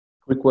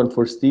 Quick one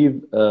for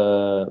Steve.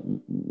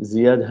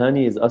 Ziad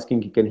Hani is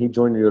asking, can he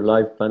join your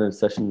live panel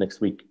session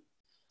next week?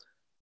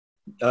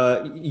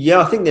 Yeah,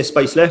 I think there's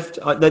space left.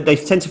 They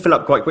tend to fill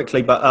up quite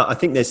quickly, but I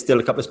think there's still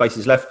a couple of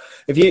spaces left.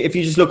 If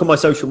you just look on my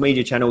social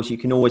media channels, you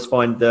can always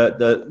find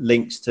the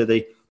links to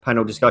the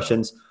panel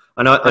discussions.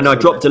 And I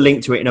dropped a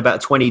link to it in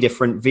about 20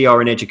 different VR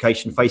and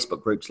education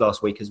Facebook groups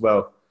last week as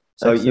well.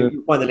 So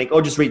you find the link,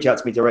 or just reach out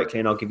to me directly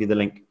and I'll give you the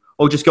link.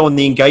 Or just go on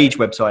the Engage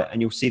website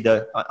and you'll see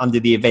under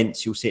the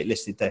events, you'll see it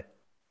listed there.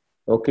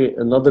 Okay,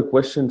 another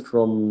question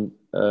from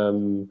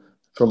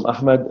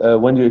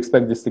Ahmed. When do you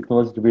expect this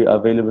technology to be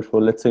available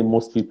for, let's say,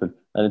 most people,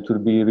 and it will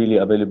be really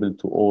available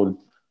to all,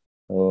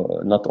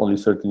 not only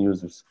certain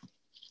users?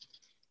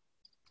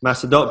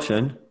 Mass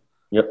adoption?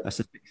 Yep. That's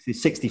a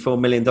 $64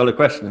 million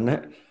question, isn't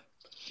it?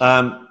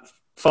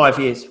 5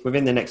 years,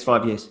 within the next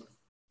 5 years.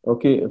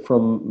 Okay,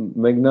 from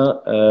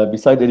Megna,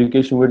 beside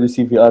education, where do you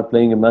see VR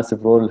playing a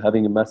massive role,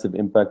 having a massive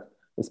impact,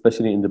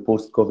 especially in the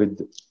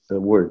post-COVID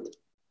world?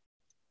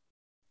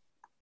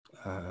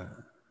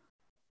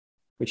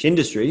 Which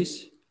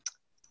industries?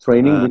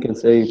 Training, we can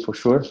say for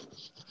sure.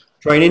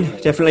 Training,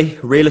 definitely.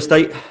 Real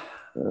estate,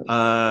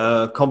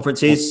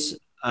 conferences,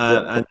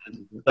 and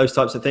those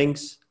types of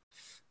things.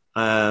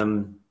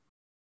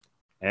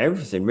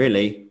 Everything,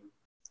 really.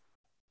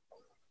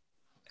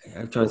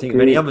 I'm trying to think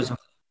of any others.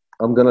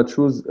 I'm going to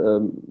choose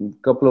a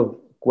couple of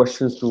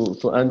questions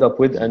to end up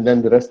with, and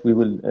then the rest we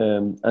will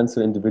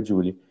answer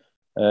individually.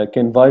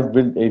 Can VIVE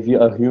build a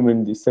VR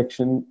human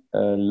dissection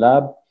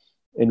lab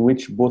in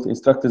which both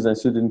instructors and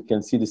students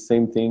can see the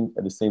same thing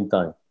at the same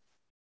time?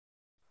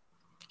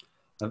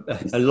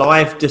 A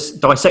live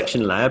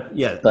dissection lab?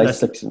 Yeah.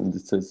 Dissection,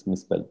 this is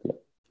misspelled, yeah.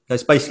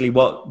 That's basically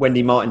what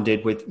Wendy Martin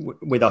did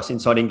with us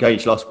inside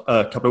Engage last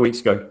couple of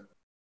weeks ago.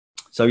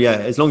 So yeah,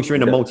 as long as you're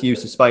in a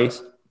multi-user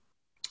space,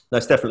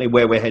 that's definitely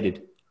where we're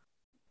headed.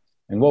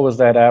 And what was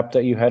that app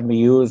that you had me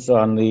use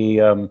on the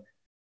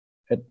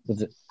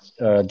was it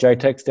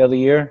GITEX the other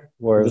year?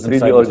 Where it was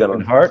 3D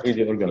organ heart?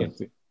 3D organ.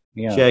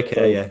 Yeah. Share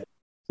care, yeah.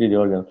 3D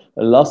organ.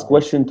 Last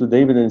question to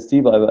David and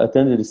Steve. I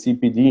attended a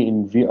CPD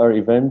in VR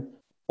event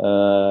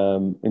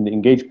in the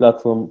Engage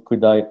platform.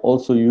 Could I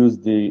also use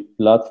the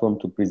platform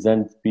to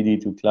present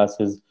PD to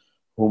classes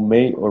who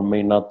may or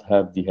may not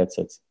have the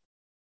headsets?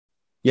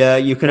 Yeah,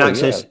 you can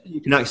access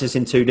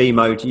in 2D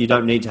mode. You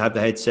don't need to have the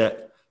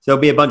headset. So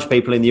there'll be a bunch of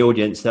people in the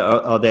audience that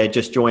are there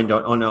just joined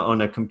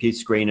on a computer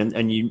screen,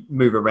 and you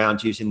move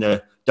around using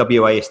the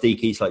WASD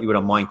keys like you would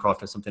on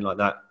Minecraft or something like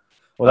that.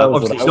 Well,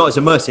 obviously, it's not as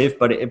immersive,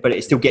 but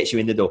it still gets you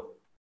in the door.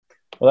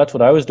 Well, that's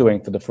what I was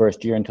doing for the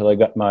first year until I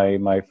got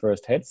my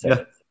first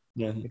headset.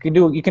 Yeah.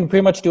 You can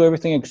pretty much do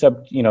everything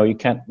except you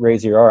can't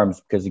raise your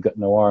arms because you got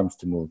no arms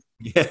to move.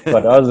 Yeah.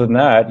 But other than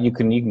that, you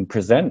can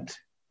present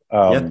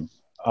from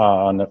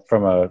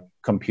a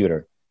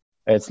computer.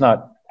 It's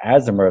not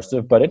as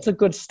immersive, but it's a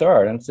good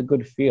start and it's a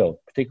good feel,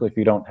 particularly if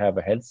you don't have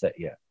a headset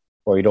yet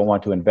or you don't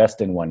want to invest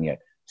in one yet.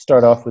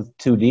 Start off with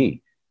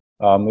 2D.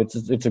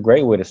 It's a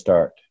great way to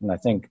start, and I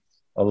think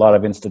a lot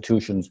of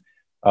institutions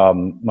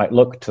might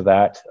look to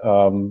that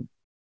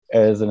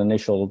as an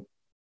initial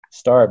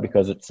start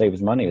because it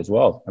saves money as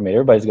well. I mean,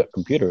 everybody's got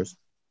computers,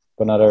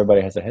 but not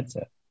everybody has a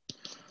headset.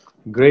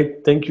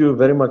 Great. Thank you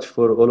very much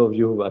for all of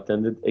you who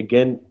attended.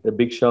 Again, a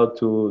big shout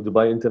to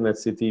Dubai Internet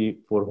City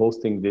for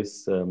hosting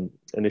this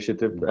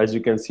initiative. As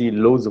you can see,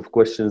 loads of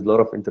questions, a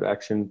lot of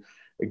interaction,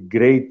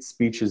 great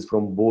speeches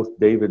from both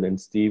David and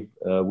Steve.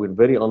 We're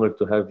very honored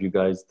to have you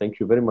guys.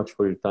 Thank you very much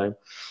for your time.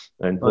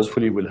 And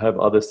hopefully we'll have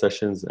other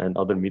sessions and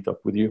other meetup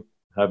with you.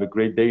 Have a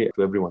great day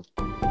to everyone.